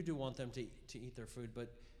 you do want them to eat their food.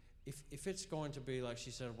 But if it's going to be, like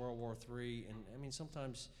she said, World War III, and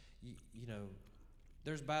sometimes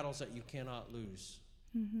there's battles that you cannot lose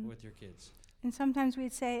with your kids. And sometimes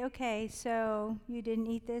we'd say, okay, so you didn't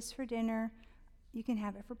eat this for dinner, you can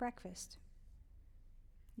have it for breakfast.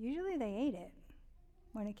 Usually they ate it.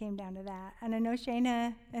 when it came down to that. And I know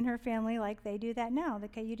Shayna and her family, like, they do that now.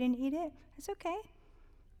 Okay, you didn't eat it? It's okay.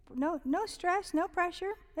 No stress, no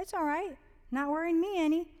pressure. It's all right. Not worrying me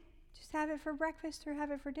any. Just have it for breakfast or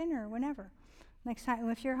have it for dinner or whenever. Next time,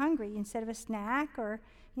 if you're hungry, instead of a snack or,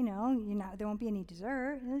 there won't be any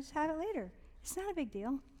dessert, just have it later. It's not a big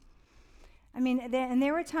deal. I mean,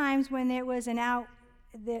 there were times when it was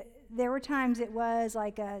there were times it was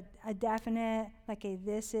like a definite,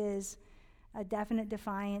 this is a definite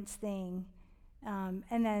defiance thing.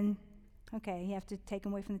 And then, okay, you have to take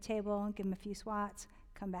them away from the table, give them a few swats,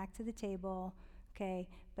 come back to the table, okay?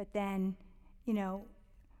 But then,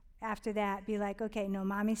 after that, be like, okay, no,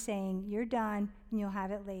 mommy's saying you're done and you'll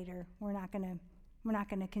have it later. We're not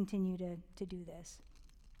gonna continue to do this.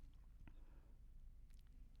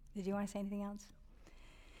 Did you want to say anything else?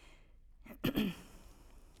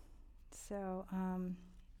 So,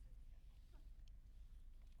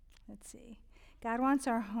 let's see. God wants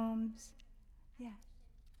our homes. Yeah.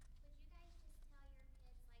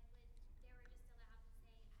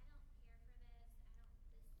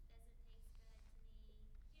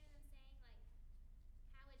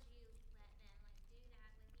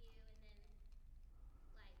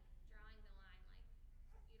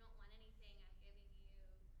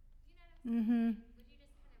 Mm-hmm.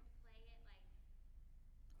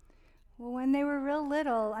 Well, when they were real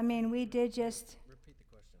little, I mean, we did just. Repeat the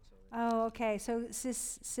question. Oh, okay. So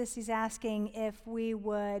Sissy's asking if we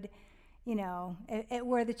would,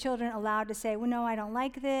 were the children allowed to say, well, no, I don't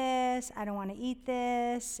like this, I don't want to eat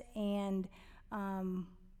this, and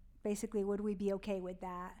basically, would we be okay with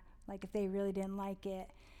that? Like if they really didn't like it.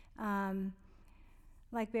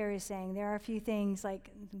 Like Barry was saying, there are a few things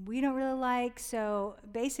like we don't really like, so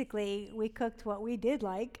basically we cooked what we did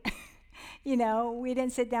like. We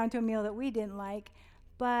didn't sit down to a meal that we didn't like,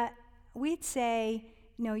 but we'd say,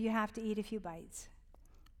 you have to eat a few bites.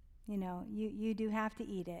 You do have to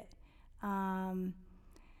eat it. And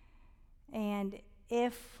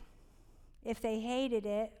if they hated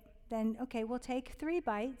it, then okay, we'll take 3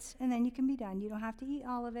 bites and then you can be done. You don't have to eat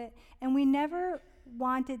all of it. And we never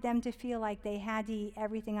wanted them to feel like they had to eat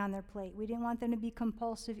everything on their plate. We didn't want them to be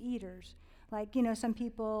compulsive eaters. Like, some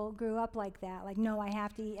people grew up like that. Like, no, I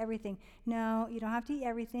have to eat everything. No, you don't have to eat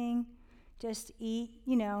everything. Just eat,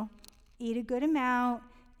 eat a good amount.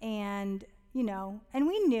 And, and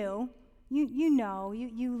we knew,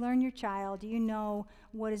 you learn your child.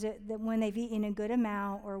 What is it that when they've eaten a good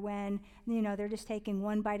amount or when, they're just taking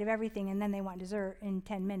 1 bite of everything and then they want dessert in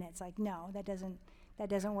 10 minutes. Like, no, that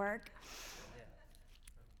doesn't work.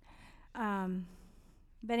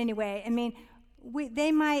 But anyway, I mean,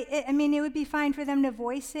 it would be fine for them to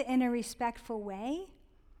voice it in a respectful way,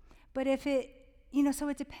 but if so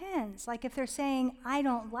it depends. Like if they're saying, I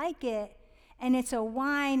don't like it, and it's a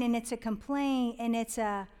whine, and it's a complaint, and it's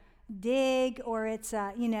a dig, or it's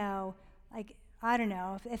a, I don't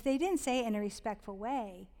know. If they didn't say it in a respectful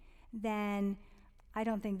way, then I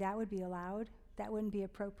don't think that would be allowed. That wouldn't be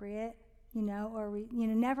appropriate.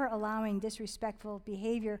 Never allowing disrespectful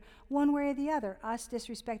behavior one way or the other, us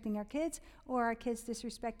disrespecting our kids or our kids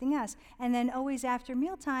disrespecting us. And then always after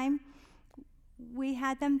mealtime, we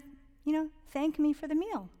had them, thank me for the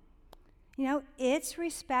meal. It's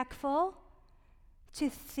respectful to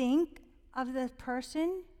think of the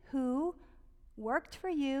person who worked for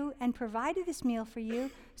you and provided this meal for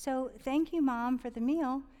you. So thank you, Mom, for the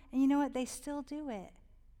meal. And you know what? They still do it.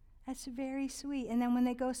 That's very sweet. And then when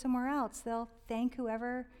they go somewhere else, they'll thank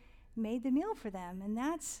whoever made the meal for them. And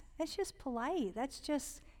that's just polite. That's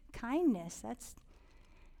just kindness. That's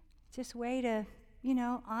just way to,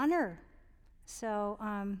 honor. So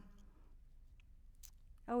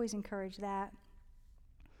always encourage that.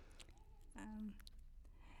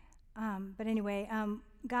 But anyway,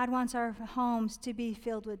 God wants our homes to be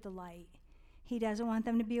filled with delight. He doesn't want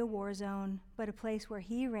them to be a war zone, but a place where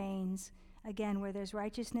He reigns. Again, where there's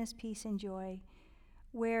righteousness, peace, and joy,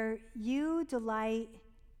 where you delight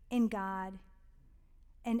in God,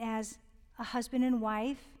 and as a husband and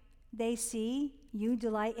wife, they see you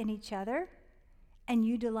delight in each other, and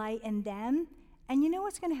you delight in them, and you know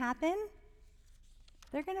what's going to happen?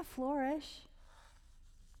 They're going to flourish.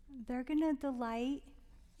 They're going to delight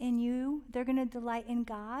in you. They're going to delight in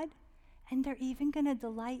God, and they're even going to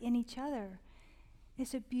delight in each other.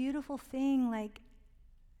 It's a beautiful thing,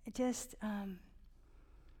 just,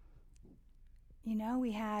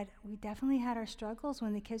 we definitely had our struggles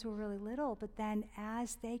when the kids were really little, but then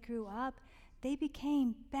as they grew up, they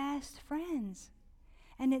became best friends.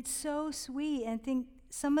 And it's so sweet, and I think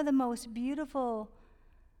some of the most beautiful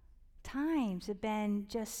times have been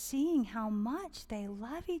just seeing how much they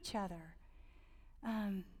love each other.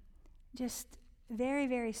 very,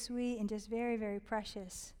 very sweet and just very, very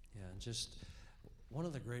precious. Yeah, and just one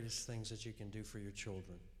of the greatest things that you can do for your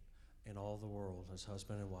children in all the world as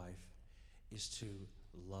husband and wife is to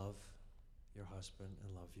love your husband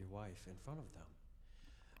and love your wife in front of them.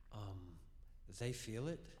 They feel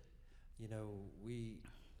it. You know,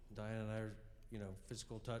 Diana and I are,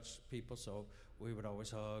 physical touch people, so we would always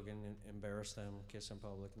hug and embarrass them, kiss in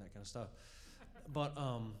public and that kind of stuff. But,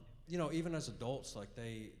 even as adults, like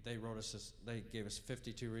they wrote us this, they gave us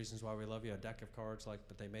 52 reasons why we love you, a deck of cards,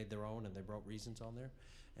 but they made their own and they wrote reasons on there.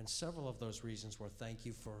 And several of those reasons were thank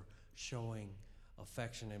you for showing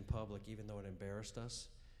affection in public, even though it embarrassed us.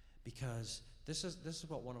 Because this is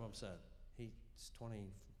what one of them said. He's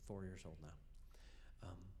 24 years old now.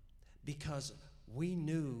 Because we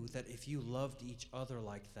knew that if you loved each other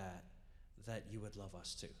like that you would love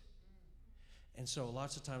us too. And so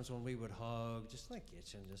lots of times when we would hug, just like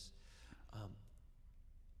itching,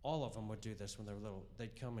 all of them would do this when they were little.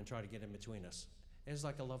 They'd come and try to get in between us. It was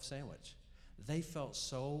like a love sandwich. They felt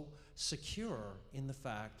so secure in the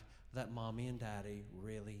fact that mommy and daddy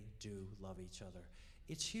really do love each other.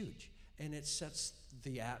 It's huge, and it sets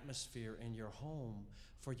the atmosphere in your home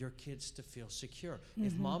for your kids to feel secure. Mm-hmm.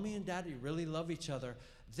 If mommy and daddy really love each other,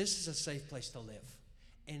 this is a safe place to live.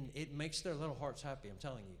 And it makes their little hearts happy, I'm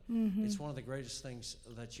telling you. Mm-hmm. It's one of the greatest things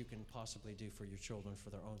that you can possibly do for your children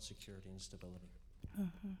for their own security and stability.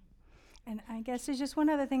 Mm-hmm. And I guess there's just one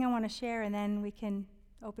other thing I want to share, and then we can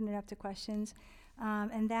open it up to questions.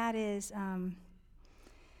 And that is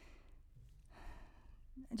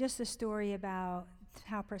just a story about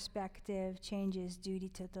how perspective changes duty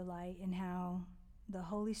to delight, and how the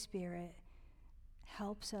Holy Spirit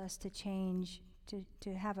helps us to change,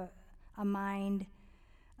 to have a mind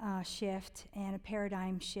shift and a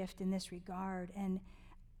paradigm shift in this regard. And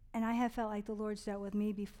I have felt like the Lord's dealt with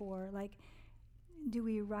me before, like, do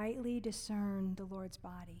we rightly discern the Lord's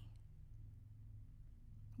body?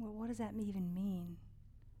 Well, what does that even mean?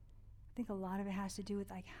 I think a lot of it has to do with,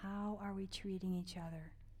 like, how are we treating each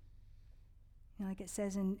other? Like it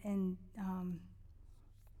says in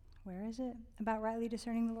where is it? About rightly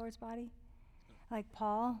discerning the Lord's body? Like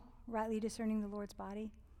Paul, rightly discerning the Lord's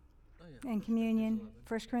body. Oh, yeah. And communion,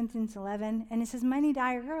 1 Corinthians 11. And it says, many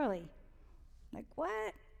die early. Like,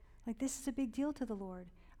 what? Like, this is a big deal to the Lord.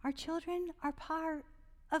 Our children are part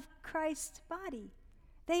of Christ's body.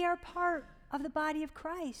 They are part of the body of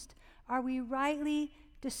Christ. Are we rightly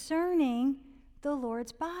discerning the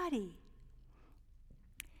Lord's body?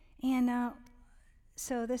 And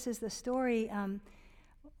so this is the story.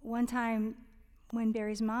 One time when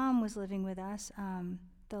Barry's mom was living with us,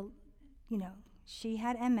 she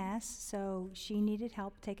had MS, so she needed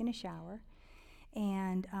help taking a shower.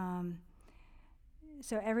 And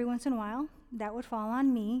so every once in a while, that would fall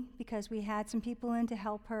on me, because we had some people in to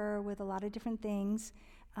help her with a lot of different things.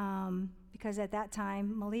 Because at that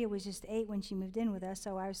time, Malia was just 8 when she moved in with us,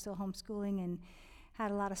 so I was still homeschooling and had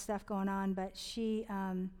a lot of stuff going on. But she,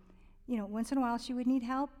 once in a while she would need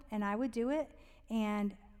help, and I would do it,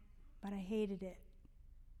 but I hated it.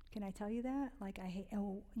 Can I tell you that? Like,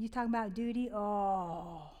 you talking about duty?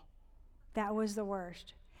 Oh, that was the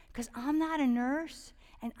worst. Because I'm not a nurse,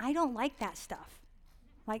 and I don't like that stuff.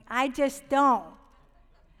 Like, I just don't.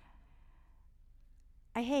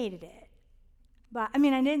 I hated it. But, I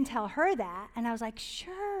didn't tell her that. And I was like,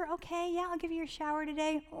 sure, okay, yeah, I'll give you a shower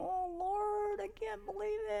today. Oh, Lord, I can't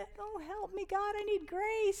believe it. Oh, help me, God, I need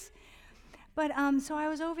grace. But, so I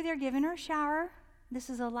was over there giving her a shower. This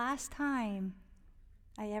is the last time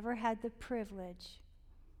I ever had the privilege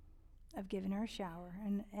of giving her a shower.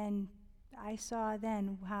 And I saw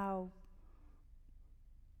then how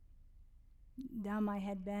dumb I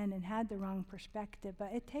had been and had the wrong perspective.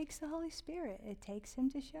 But it takes the Holy Spirit. It takes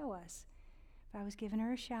Him to show us. I was giving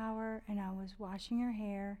her a shower, and I was washing her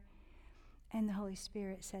hair, and the Holy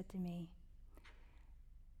Spirit said to me,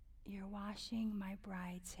 you're washing my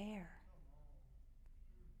bride's hair.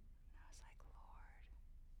 And I was like, Lord,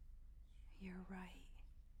 you're right.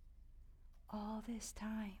 All this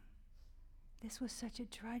time, this was such a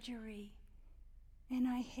drudgery, and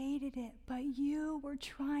I hated it, but you were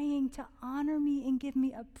trying to honor me and give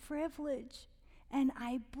me a privilege, and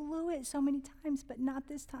I blew it so many times, but not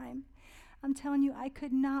this time. I'm telling you, I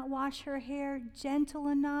could not wash her hair gentle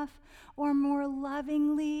enough or more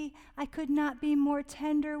lovingly. I could not be more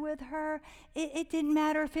tender with her. It didn't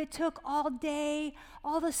matter if it took all day.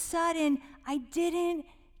 All of a sudden, I didn't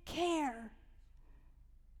care,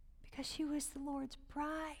 because she was the Lord's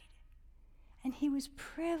bride, and He was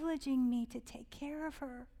privileging me to take care of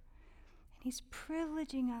her, and He's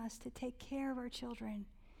privileging us to take care of our children.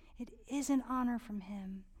 It is an honor from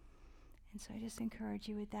Him. And so I just encourage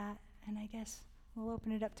you with that. And I guess we'll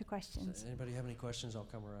open it up to Does questions. anybody have any questions? I'll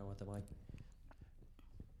come around with the mic.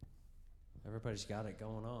 Everybody's got it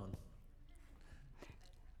going on.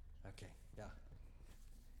 Okay, yeah.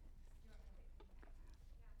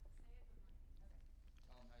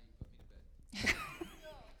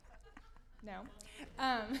 No.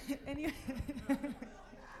 Anyway,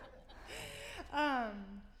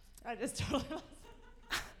 I just totally lost.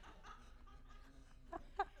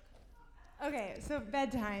 Okay, so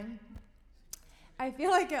bedtime. I feel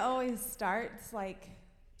like it always starts like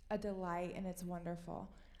a delight and it's wonderful.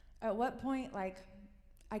 At what point, like,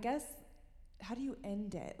 I guess, how do you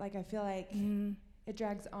end it? Like, I feel like it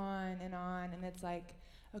drags on, and it's like,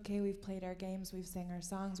 okay, we've played our games, we've sang our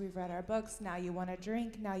songs, we've read our books, now you want a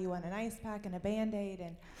drink, now you want an ice pack and a Band-Aid,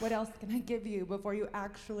 and what else can I give you before you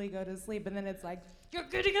actually go to sleep? And then it's like, you're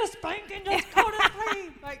getting a spanking, just go to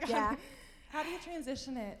sleep. Like, Yeah. how do you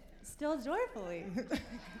transition it still joyfully?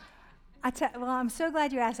 Well, I'm so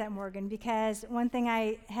glad you asked that, Morgan, because one thing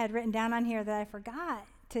I had written down on here that I forgot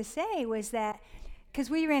to say was that, because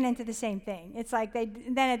we ran into the same thing. It's like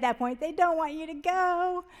then at that point, they don't want you to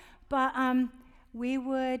go. But we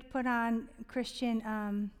would put on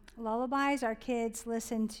Christian lullabies. Our kids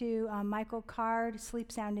listened to Michael Card, Sleep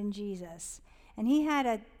Sound in Jesus. And he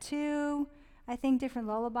had two, I think, different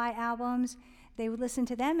lullaby albums. They would listen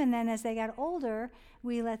to them, and then as they got older,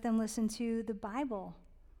 we let them listen to the Bible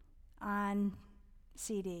on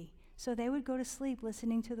CD. So they would go to sleep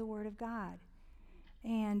listening to the Word of God.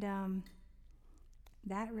 And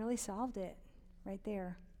that really solved it right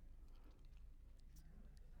there.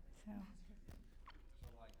 So.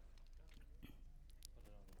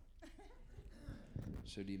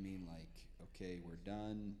 So do you mean like, okay, we're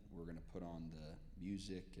done, we're going to put on the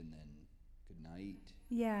music and then good night?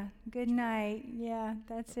 Yeah, good night. Yeah,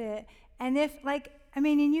 that's it. And if, like, I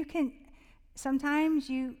mean, and you can, sometimes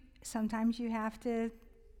you have to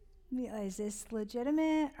realize, is this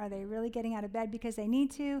legitimate? Are they really getting out of bed because they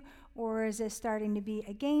need to? Or is this starting to be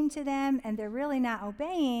a game to them and they're really not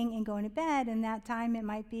obeying and going to bed, and that time it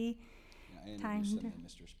might be Yeah, I time introduced them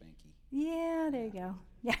to, to Mr. Spanky. yeah, there you go.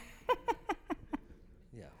 Yeah.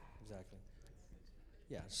 Yeah, exactly.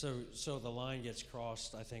 Yeah, so the line gets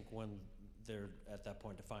crossed, I think, when they're at that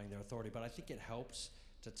point defying their authority. But I think it helps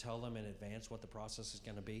to tell them in advance what the process is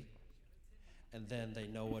going to be. And then they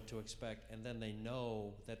know what to expect. And then they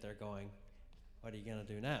know that they're going, what are you going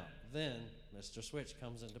to do now? Then Mr. Switch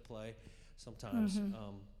comes into play sometimes.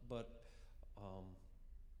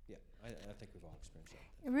 Yeah, I think we've all experienced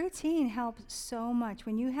that. Routine helps so much.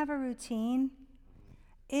 When you have a routine,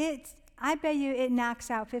 I bet you it knocks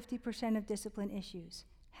out 50% of discipline issues.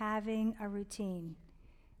 Having a routine,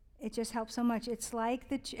 it just helps so much. It's like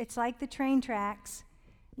the train tracks,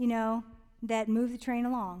 that move the train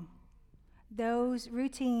along. Those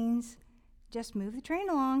routines just move the train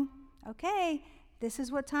along. Okay, this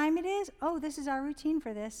is what time it is. Oh, this is our routine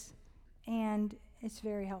for this, and it's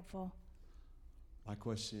very helpful. My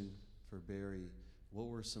question for Barry: what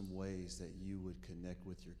were some ways that you would connect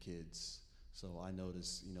with your kids? So I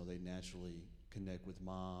noticed, they naturally connect with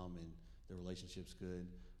mom and their relationship's good.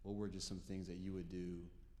 What were just some things that you would do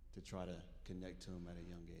to try to connect to them at a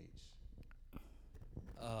young age?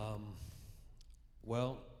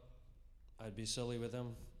 Well, I'd be silly with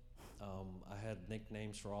them. I had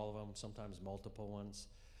nicknames for all of them, sometimes multiple ones.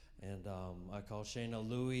 And I called Shayna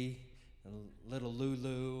Louie and Little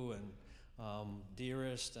Lulu and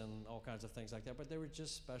Dearest and all kinds of things like that. But they were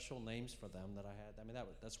just special names for them that I had. I mean,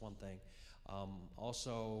 that's one thing.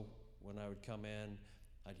 Also, when I would come in,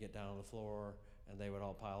 I'd get down on the floor and they would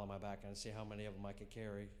all pile on my back and I'd see how many of them I could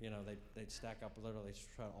carry. They'd stack up literally to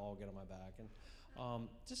try to all get on my back. And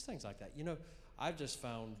just things like that. I've just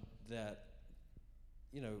found that,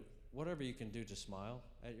 whatever you can do to smile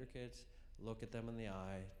at your kids, look at them in the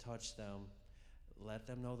eye, touch them, let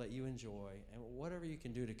them know that you enjoy, and whatever you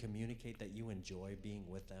can do to communicate that you enjoy being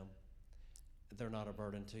with them, they're not a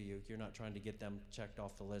burden to you. You're not trying to get them checked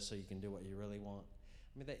off the list so you can do what you really want.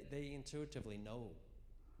 I mean, they intuitively know,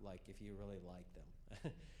 like, if you really like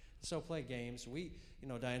them. So play games.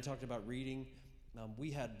 Diane talked about reading.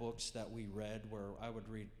 We had books that we read where I would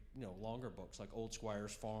read, longer books like Old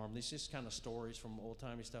Squire's Farm. These just kind of stories from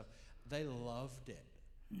old-timey stuff. They loved it.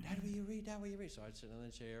 Dad, will you read? Dad, will you read? So I'd sit in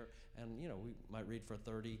the chair, and, we might read for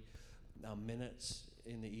 30 minutes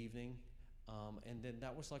in the evening. And then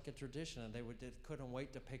that was like a tradition, and they couldn't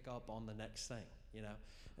wait to pick up on the next thing,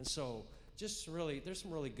 And so just really, there's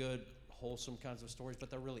some really good, wholesome kinds of stories, but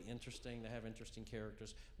they're really interesting. They have interesting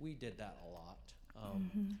characters. We did that a lot.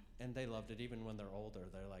 And they loved it. Even when they're older,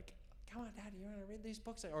 they're like, come on, Dad, you want to read these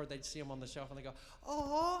books? Or they'd see them on the shelf and they go,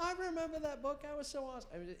 oh, I remember that book. That was so awesome.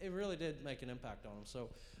 I mean, it really did make an impact on them. So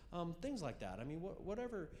things like that. I mean,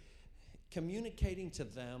 whatever, communicating to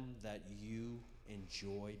them that you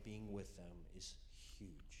enjoy being with them is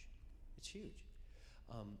huge. It's huge.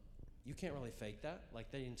 You can't really fake that.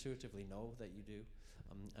 Like, they intuitively know that you do.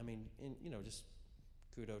 I mean, just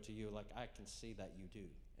kudos to you. Like, I can see that you do.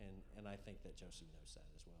 And I think that Josie knows that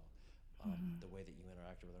as well. The way that you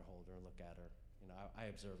interact with her, hold her, look at her. I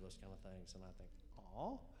observe those kind of things, and I think,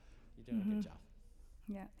 aw, you're doing a good job.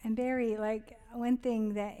 Yeah, and Barry, like, one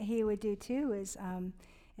thing that he would do too is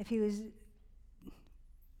if he was,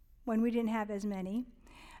 when we didn't have as many,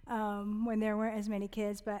 when there weren't as many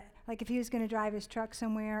kids, but like if he was going to drive his truck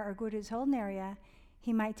somewhere or go to his holding area,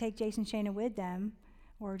 he might take Jason Shana with them,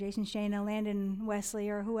 or Jason Shana, Landon, Wesley,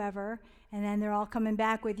 or whoever, and then they're all coming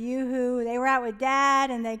back with Yoo-Hoo. They were out with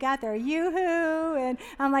Dad, and they got their Yoo-Hoo, and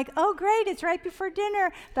I'm like, oh, great, it's right before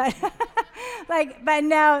dinner. But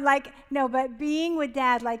but being with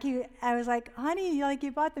Dad, I was like, honey,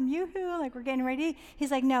 you bought them Yoo-Hoo, like we're getting ready.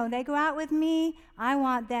 He's like, no, they go out with me. I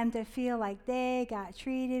want them to feel like they got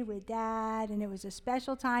treated with Dad, and it was a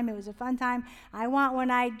special time. It was a fun time. I want,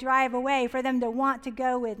 when I drive away, for them to want to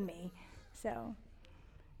go with me. So.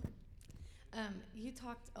 You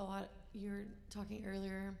talked a lot, you were talking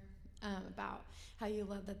earlier about how you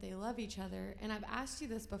love that they love each other. And I've asked you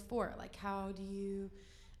this before, like, how do you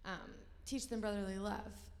teach them brotherly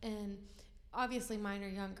love? And obviously mine are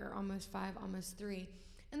younger, almost 5, almost 3.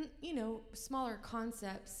 And, smaller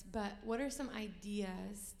concepts, but what are some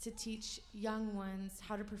ideas to teach young ones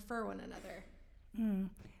how to prefer one another?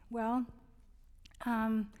 Well,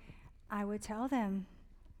 I would tell them,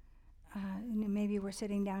 maybe we're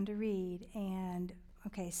sitting down to read, and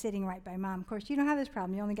sitting right by Mom. Of course, you don't have this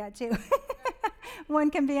problem. You only got 2. One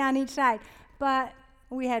can be on each side. But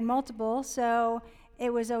we had multiple, so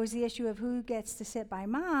it was always the issue of who gets to sit by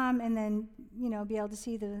Mom and then, be able to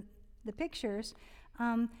see the pictures.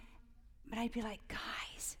 But I'd be like,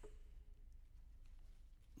 guys,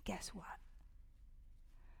 guess what?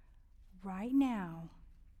 Right now,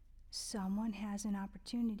 someone has an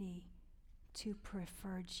opportunity to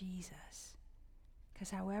prefer Jesus. Because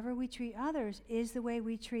however we treat others is the way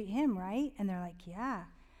we treat him, right? And they're like, yeah.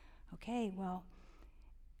 Okay, well,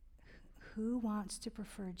 who wants to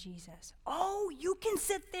prefer Jesus? Oh, you can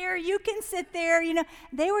sit there, you can sit there.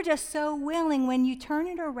 They were just so willing. When you turn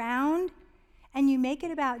it around and you make it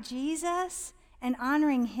about Jesus and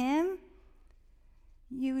honoring him,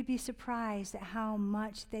 you would be surprised at how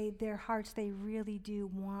much their hearts, they really do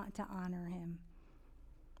want to honor him.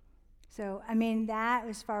 So, that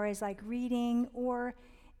as far as like reading or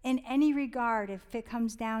in any regard, if it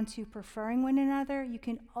comes down to preferring one another, you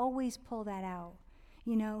can always pull that out.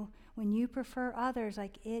 When you prefer others,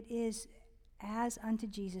 like it is as unto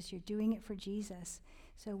Jesus, you're doing it for Jesus.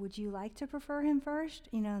 So would you like to prefer him first?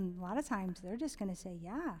 A lot of times they're just going to say,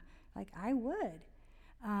 yeah, like I would.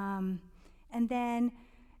 And then,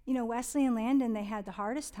 Wesley and Landon, they had the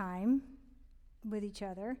hardest time with each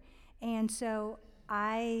other. And so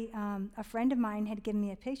a friend of mine had given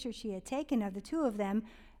me a picture she had taken of the 2 of them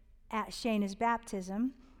at Shana's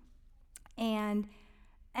baptism. And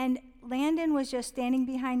Landon was just standing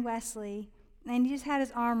behind Wesley, and he just had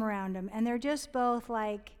his arm around him. And they're just both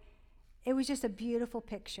like, it was just a beautiful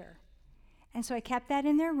picture. And so I kept that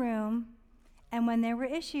in their room. And when there were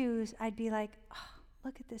issues, I'd be like, oh,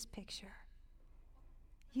 look at this picture.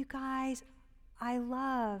 You guys, I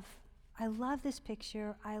love this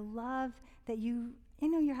picture. I love that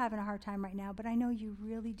you're having a hard time right now, but I know you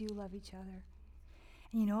really do love each other.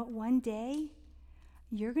 And you know what? One day,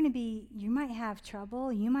 you might have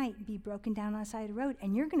trouble. You might be broken down on the side of the road,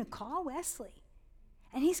 and you're going to call Wesley.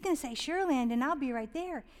 And he's going to say, sure, Landon, I'll be right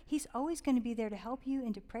there. He's always going to be there to help you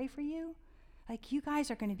and to pray for you. Like, you guys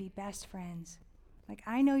are going to be best friends. Like,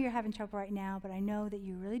 I know you're having trouble right now, but I know that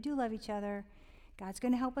you really do love each other. God's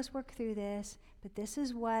going to help us work through this, but this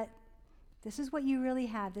is what you really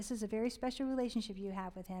have. This is a very special relationship you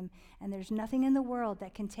have with him, and there's nothing in the world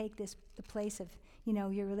that can take the place of,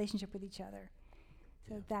 your relationship with each other.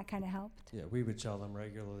 So that kind of helped. Yeah, we would tell them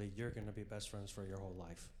regularly, you're going to be best friends for your whole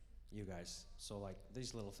life, you guys. So, like,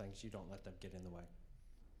 these little things, you don't let them get in the way.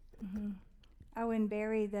 Mm-hmm. Oh, and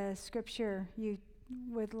Barry, the scripture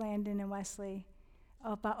with Landon and Wesley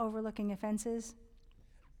about overlooking offenses.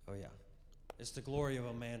 Oh, yeah. It's the glory of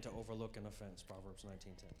a man to overlook an offense, Proverbs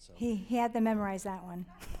 19:10. So He had to memorize that one.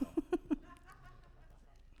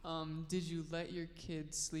 Did you let your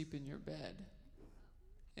kids sleep in your bed?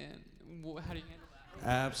 And how do you handle that?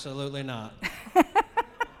 Absolutely not.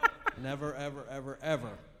 Never, ever, ever,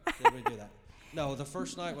 ever did we do that. No, the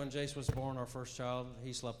first night when Jace was born, our first child,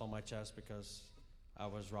 he slept on my chest because I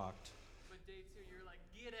was rocked. But day 2, you're like,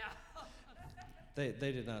 get out.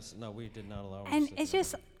 They did not. No, we did not allow. him And to sleep it's there.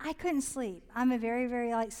 just, I couldn't sleep. I'm a very,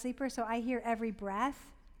 very light sleeper, so I hear every breath.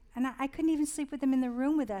 And I couldn't even sleep with them in the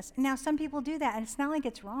room with us. Now, some people do that, and it's not like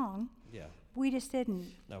it's wrong. Yeah. We just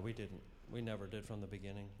didn't. No, we didn't. We never did from the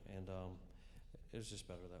beginning, and it was just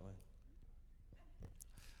better that way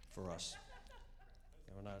for us.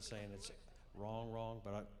 And we're not saying it's wrong,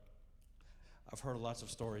 but I've heard lots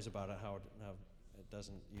of stories about it, how it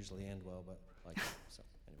doesn't usually end well, but like so.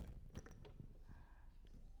 Anyway.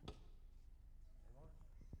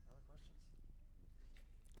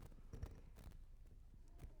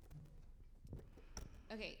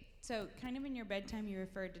 Okay, so kind of in your bedtime, you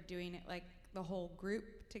referred to doing it like the whole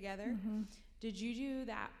group together. Mhm. Did you do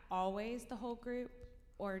that always, the whole group?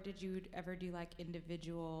 Or did you ever do like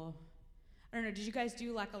individual? I don't know, did you guys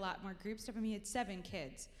do like a lot more group stuff? I mean, it's 7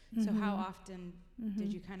 kids. So how Mhm. often Mhm.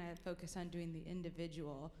 did you kind of focus on doing the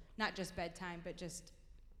individual, not just bedtime, but just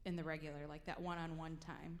in the regular, like that one-on-one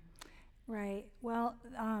time? Right. Well,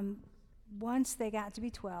 once they got to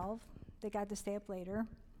be 12, they got to stay up later.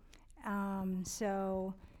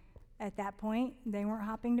 So at that point, they weren't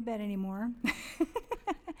hopping to bed anymore.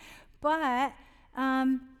 But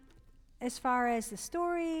as far as the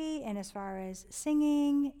story and as far as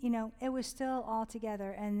singing, it was still all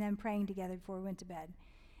together and then praying together before we went to bed.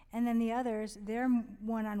 And then the others, their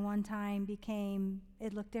one-on-one time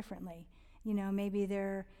it looked differently. Maybe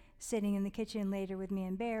they're sitting in the kitchen later with me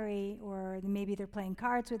and Barry, or maybe they're playing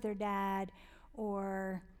cards with their dad,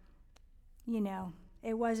 or,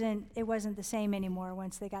 it wasn't the same anymore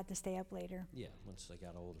once they got to stay up later. Yeah, once they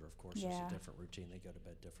got older, of course, it's Yeah. a different routine. They go to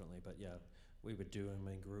bed differently, but yeah, we would do them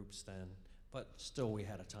in groups then. But still, we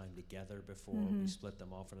had a time together before we split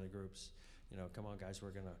them off into groups. Come on, guys,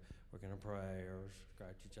 we're gonna pray or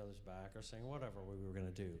scratch each other's back or sing whatever we were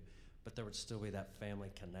gonna do. But there would still be that family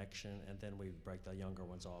connection, and then we would break the younger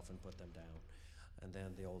ones off and put them down, and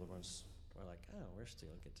then the older ones were like, oh, we're still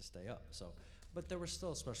get to stay up. So, but there was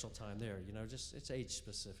still a special time there. Just it's age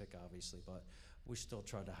specific, obviously, but we still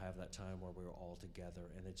tried to have that time where we were all together,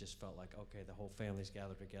 and it just felt like, okay, the whole family's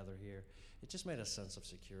gathered together here. It just made a sense of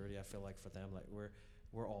security. I feel like for them, like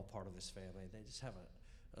we're all part of this family. They just have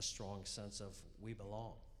a strong sense of we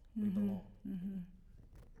belong. We belong. Mm-hmm.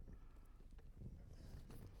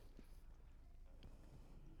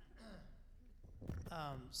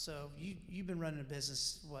 So you've been running a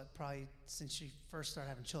business, probably since you first started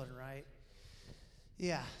having children, right?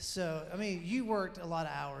 Yeah. So, I mean, you worked a lot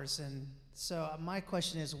of hours, and so my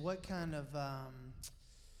question is, what kind of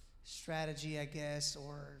strategy, I guess,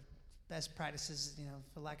 or best practices,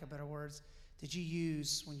 for lack of better words, did you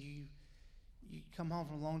use when you come home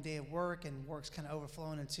from a long day of work and work's kind of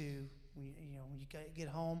overflowing into when you get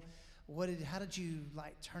home? How did you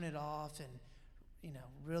turn it off and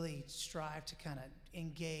really strive to kind of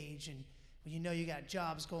engage, and when you got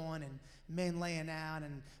jobs going and men laying out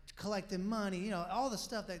and collecting money, all the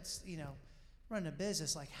stuff that's running a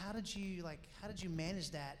business. How did you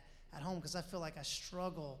manage that at home? Because I feel like I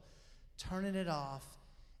struggle turning it off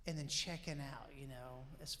and then checking out.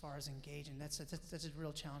 As far as engaging, that's a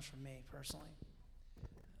real challenge for me personally.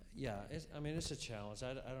 Yeah, it's a challenge.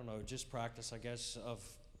 I don't know, just practice, I guess,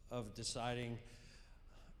 of deciding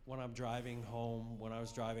when I'm driving home. When I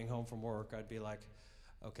was driving home from work, I'd be like,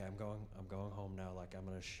 okay, I'm going home now. Like, I'm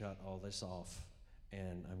gonna shut all this off,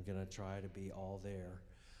 and I'm gonna try to be all there,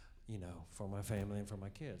 for my family and for my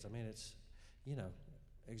kids. I mean, it's,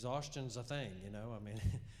 exhaustion's a thing.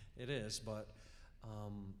 It is. But,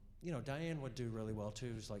 Diane would do really well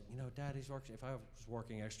too. It's like, Daddy's working. If I was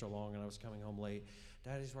working extra long and I was coming home late,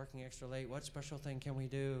 Daddy's working extra late. What special thing can we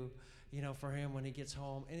do, for him when he gets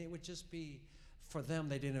home? And it would just be, for them,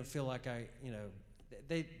 they didn't feel like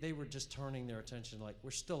they were just turning their attention, like,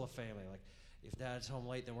 we're still a family. Like, if Dad's home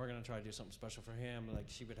late, then we're going to try to do something special for him. Like,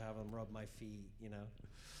 she would have him rub my feet,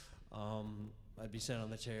 I'd be sitting on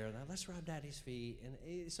the chair, and let's rub Daddy's feet.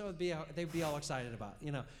 And so they'd be all excited about,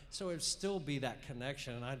 So it would still be that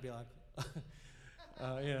connection, and I'd be like,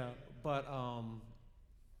 But,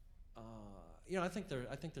 I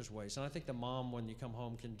think there's ways. And I think the mom, when you come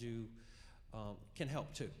home, can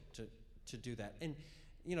help, too, to do that. And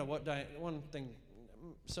what Diane, one thing,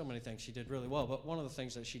 so many things she did really well, but one of the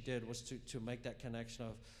things that she did was to make that connection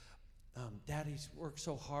of, Daddy's worked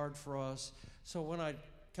so hard for us. So when I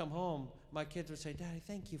come home, my kids would say, Daddy,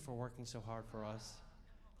 thank you for working so hard for us.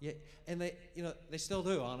 Yeah, and they still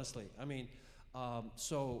do, honestly. I mean,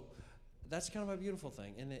 so that's kind of a beautiful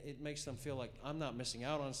thing, and it makes them feel like I'm not missing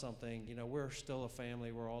out on something. We're still a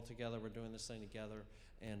family. We're all together. We're doing this thing together,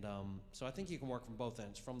 And so I think you can work from both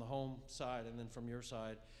ends, from the home side and then from your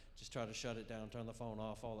side. Just try to shut it down, turn the phone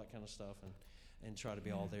off, all that kind of stuff, and try to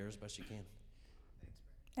be all there as best you can.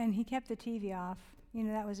 And he kept the TV off. You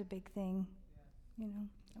know, that was a big thing. You know,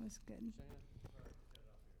 that was good.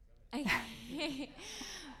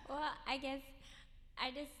 Well, I guess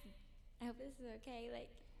I hope this is okay.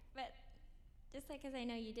 But just because I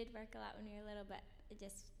know you did work a lot when you were little, but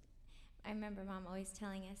I remember Mom always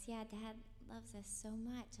telling us, yeah, Dad loves us so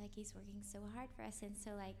much. Like, he's working so hard for us. And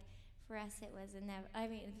so, like, for us, it was I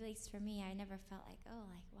mean, at least for me, I never felt like, oh,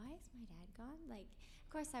 like, why is my dad gone? Like, of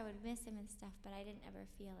course, I would miss him and stuff, but I didn't ever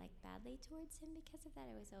feel, like, badly towards him because of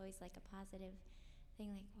that. It was always, like, a positive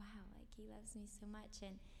thing, like, wow, like, he loves me so much.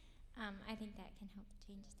 And I think that can help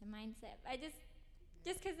change the mindset. I just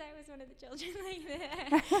because I was one of the children like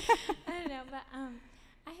that. I don't know, but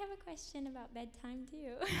I have a question about bedtime,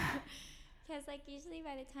 too. Because, like, usually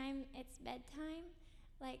by the time it's bedtime,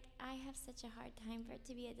 like, I have such a hard time for it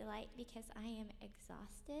to be a delight because I am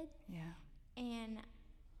exhausted. Yeah. And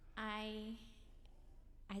I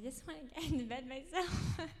just want to get into bed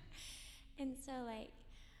myself. And so, like,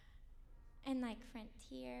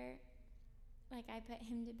 Frontier, like, I put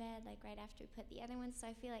him to bed, like, right after we put the other one. So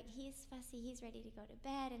I feel like he's fussy, he's ready to go to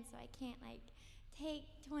bed. And so I can't, like, take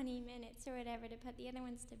 20 minutes or whatever to put the other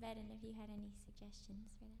ones to bed. And if you had any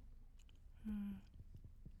suggestions for that.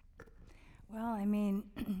 Well, I mean,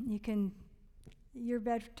 your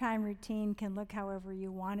bedtime routine can look however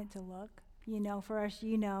you want it to look. You know, for us,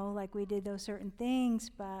 like, we did those certain things,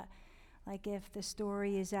 but, like, if the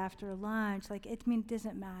story is after lunch, like, it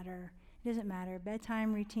doesn't matter. It doesn't matter.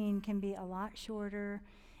 Bedtime routine can be a lot shorter.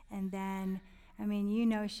 And then, I mean,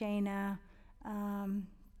 Shayna,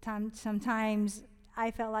 sometimes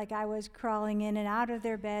I felt like I was crawling in and out of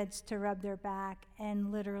their beds to rub their back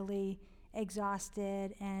and literally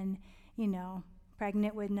exhausted and,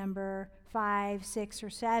 pregnant with number 5, 6, or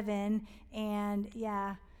 7. And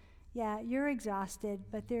yeah, you're exhausted,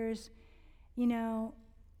 but there's,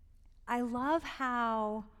 I love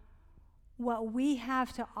how what we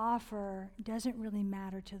have to offer doesn't really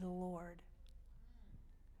matter to the Lord,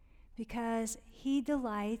 because he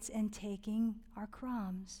delights in taking our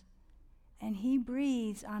crumbs, and he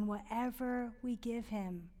breathes on whatever we give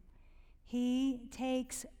him. He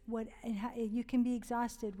takes what, you can be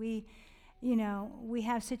exhausted. We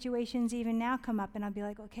have situations even now come up, and I'll be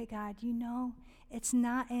like, okay, God, it's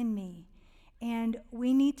not in me. And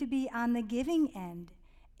we need to be on the giving end.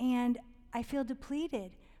 And I feel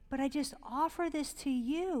depleted, but I just offer this to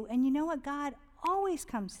you. And you know what? God always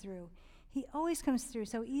comes through. He always comes through.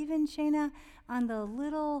 So even, Shayna, on the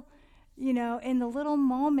little, in the little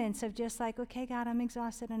moments of just like, okay, God, I'm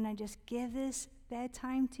exhausted, and I just give this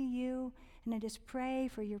bedtime to you, and I just pray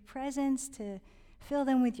for your presence to fill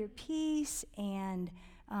them with your peace, and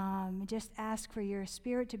just ask for your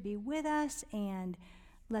Spirit to be with us, and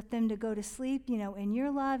let them to go to sleep, in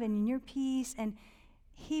your love and in your peace, and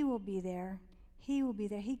he will be there. He will be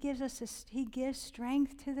there. He gives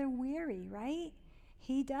strength to the weary, right?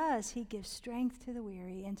 He does. He gives strength to the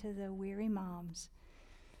weary and to the weary moms.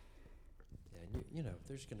 Yeah, and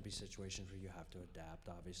there's going to be situations where you have to adapt.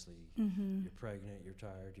 Obviously, Mm-hmm. you're pregnant, you're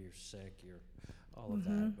tired, you're sick, you're all of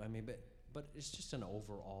that. I mean, but it's just an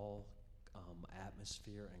overall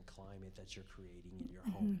atmosphere and climate that you're creating in your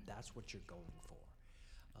home. That's what you're going for,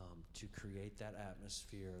 to create that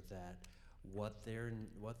atmosphere that what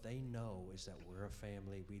they know is that we're a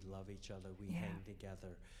family. We love each other. We hang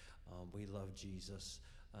together. We love Jesus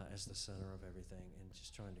as the center of everything, and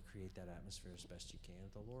just trying to create that atmosphere as best you can.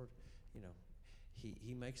 The Lord,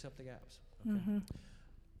 He makes up the gaps. Okay.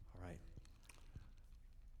 All right.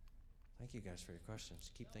 Thank you guys for your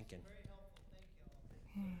questions. Keep thinking. Very helpful.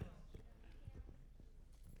 Thank you.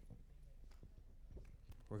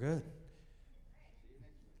 We're good.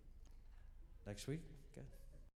 Next week.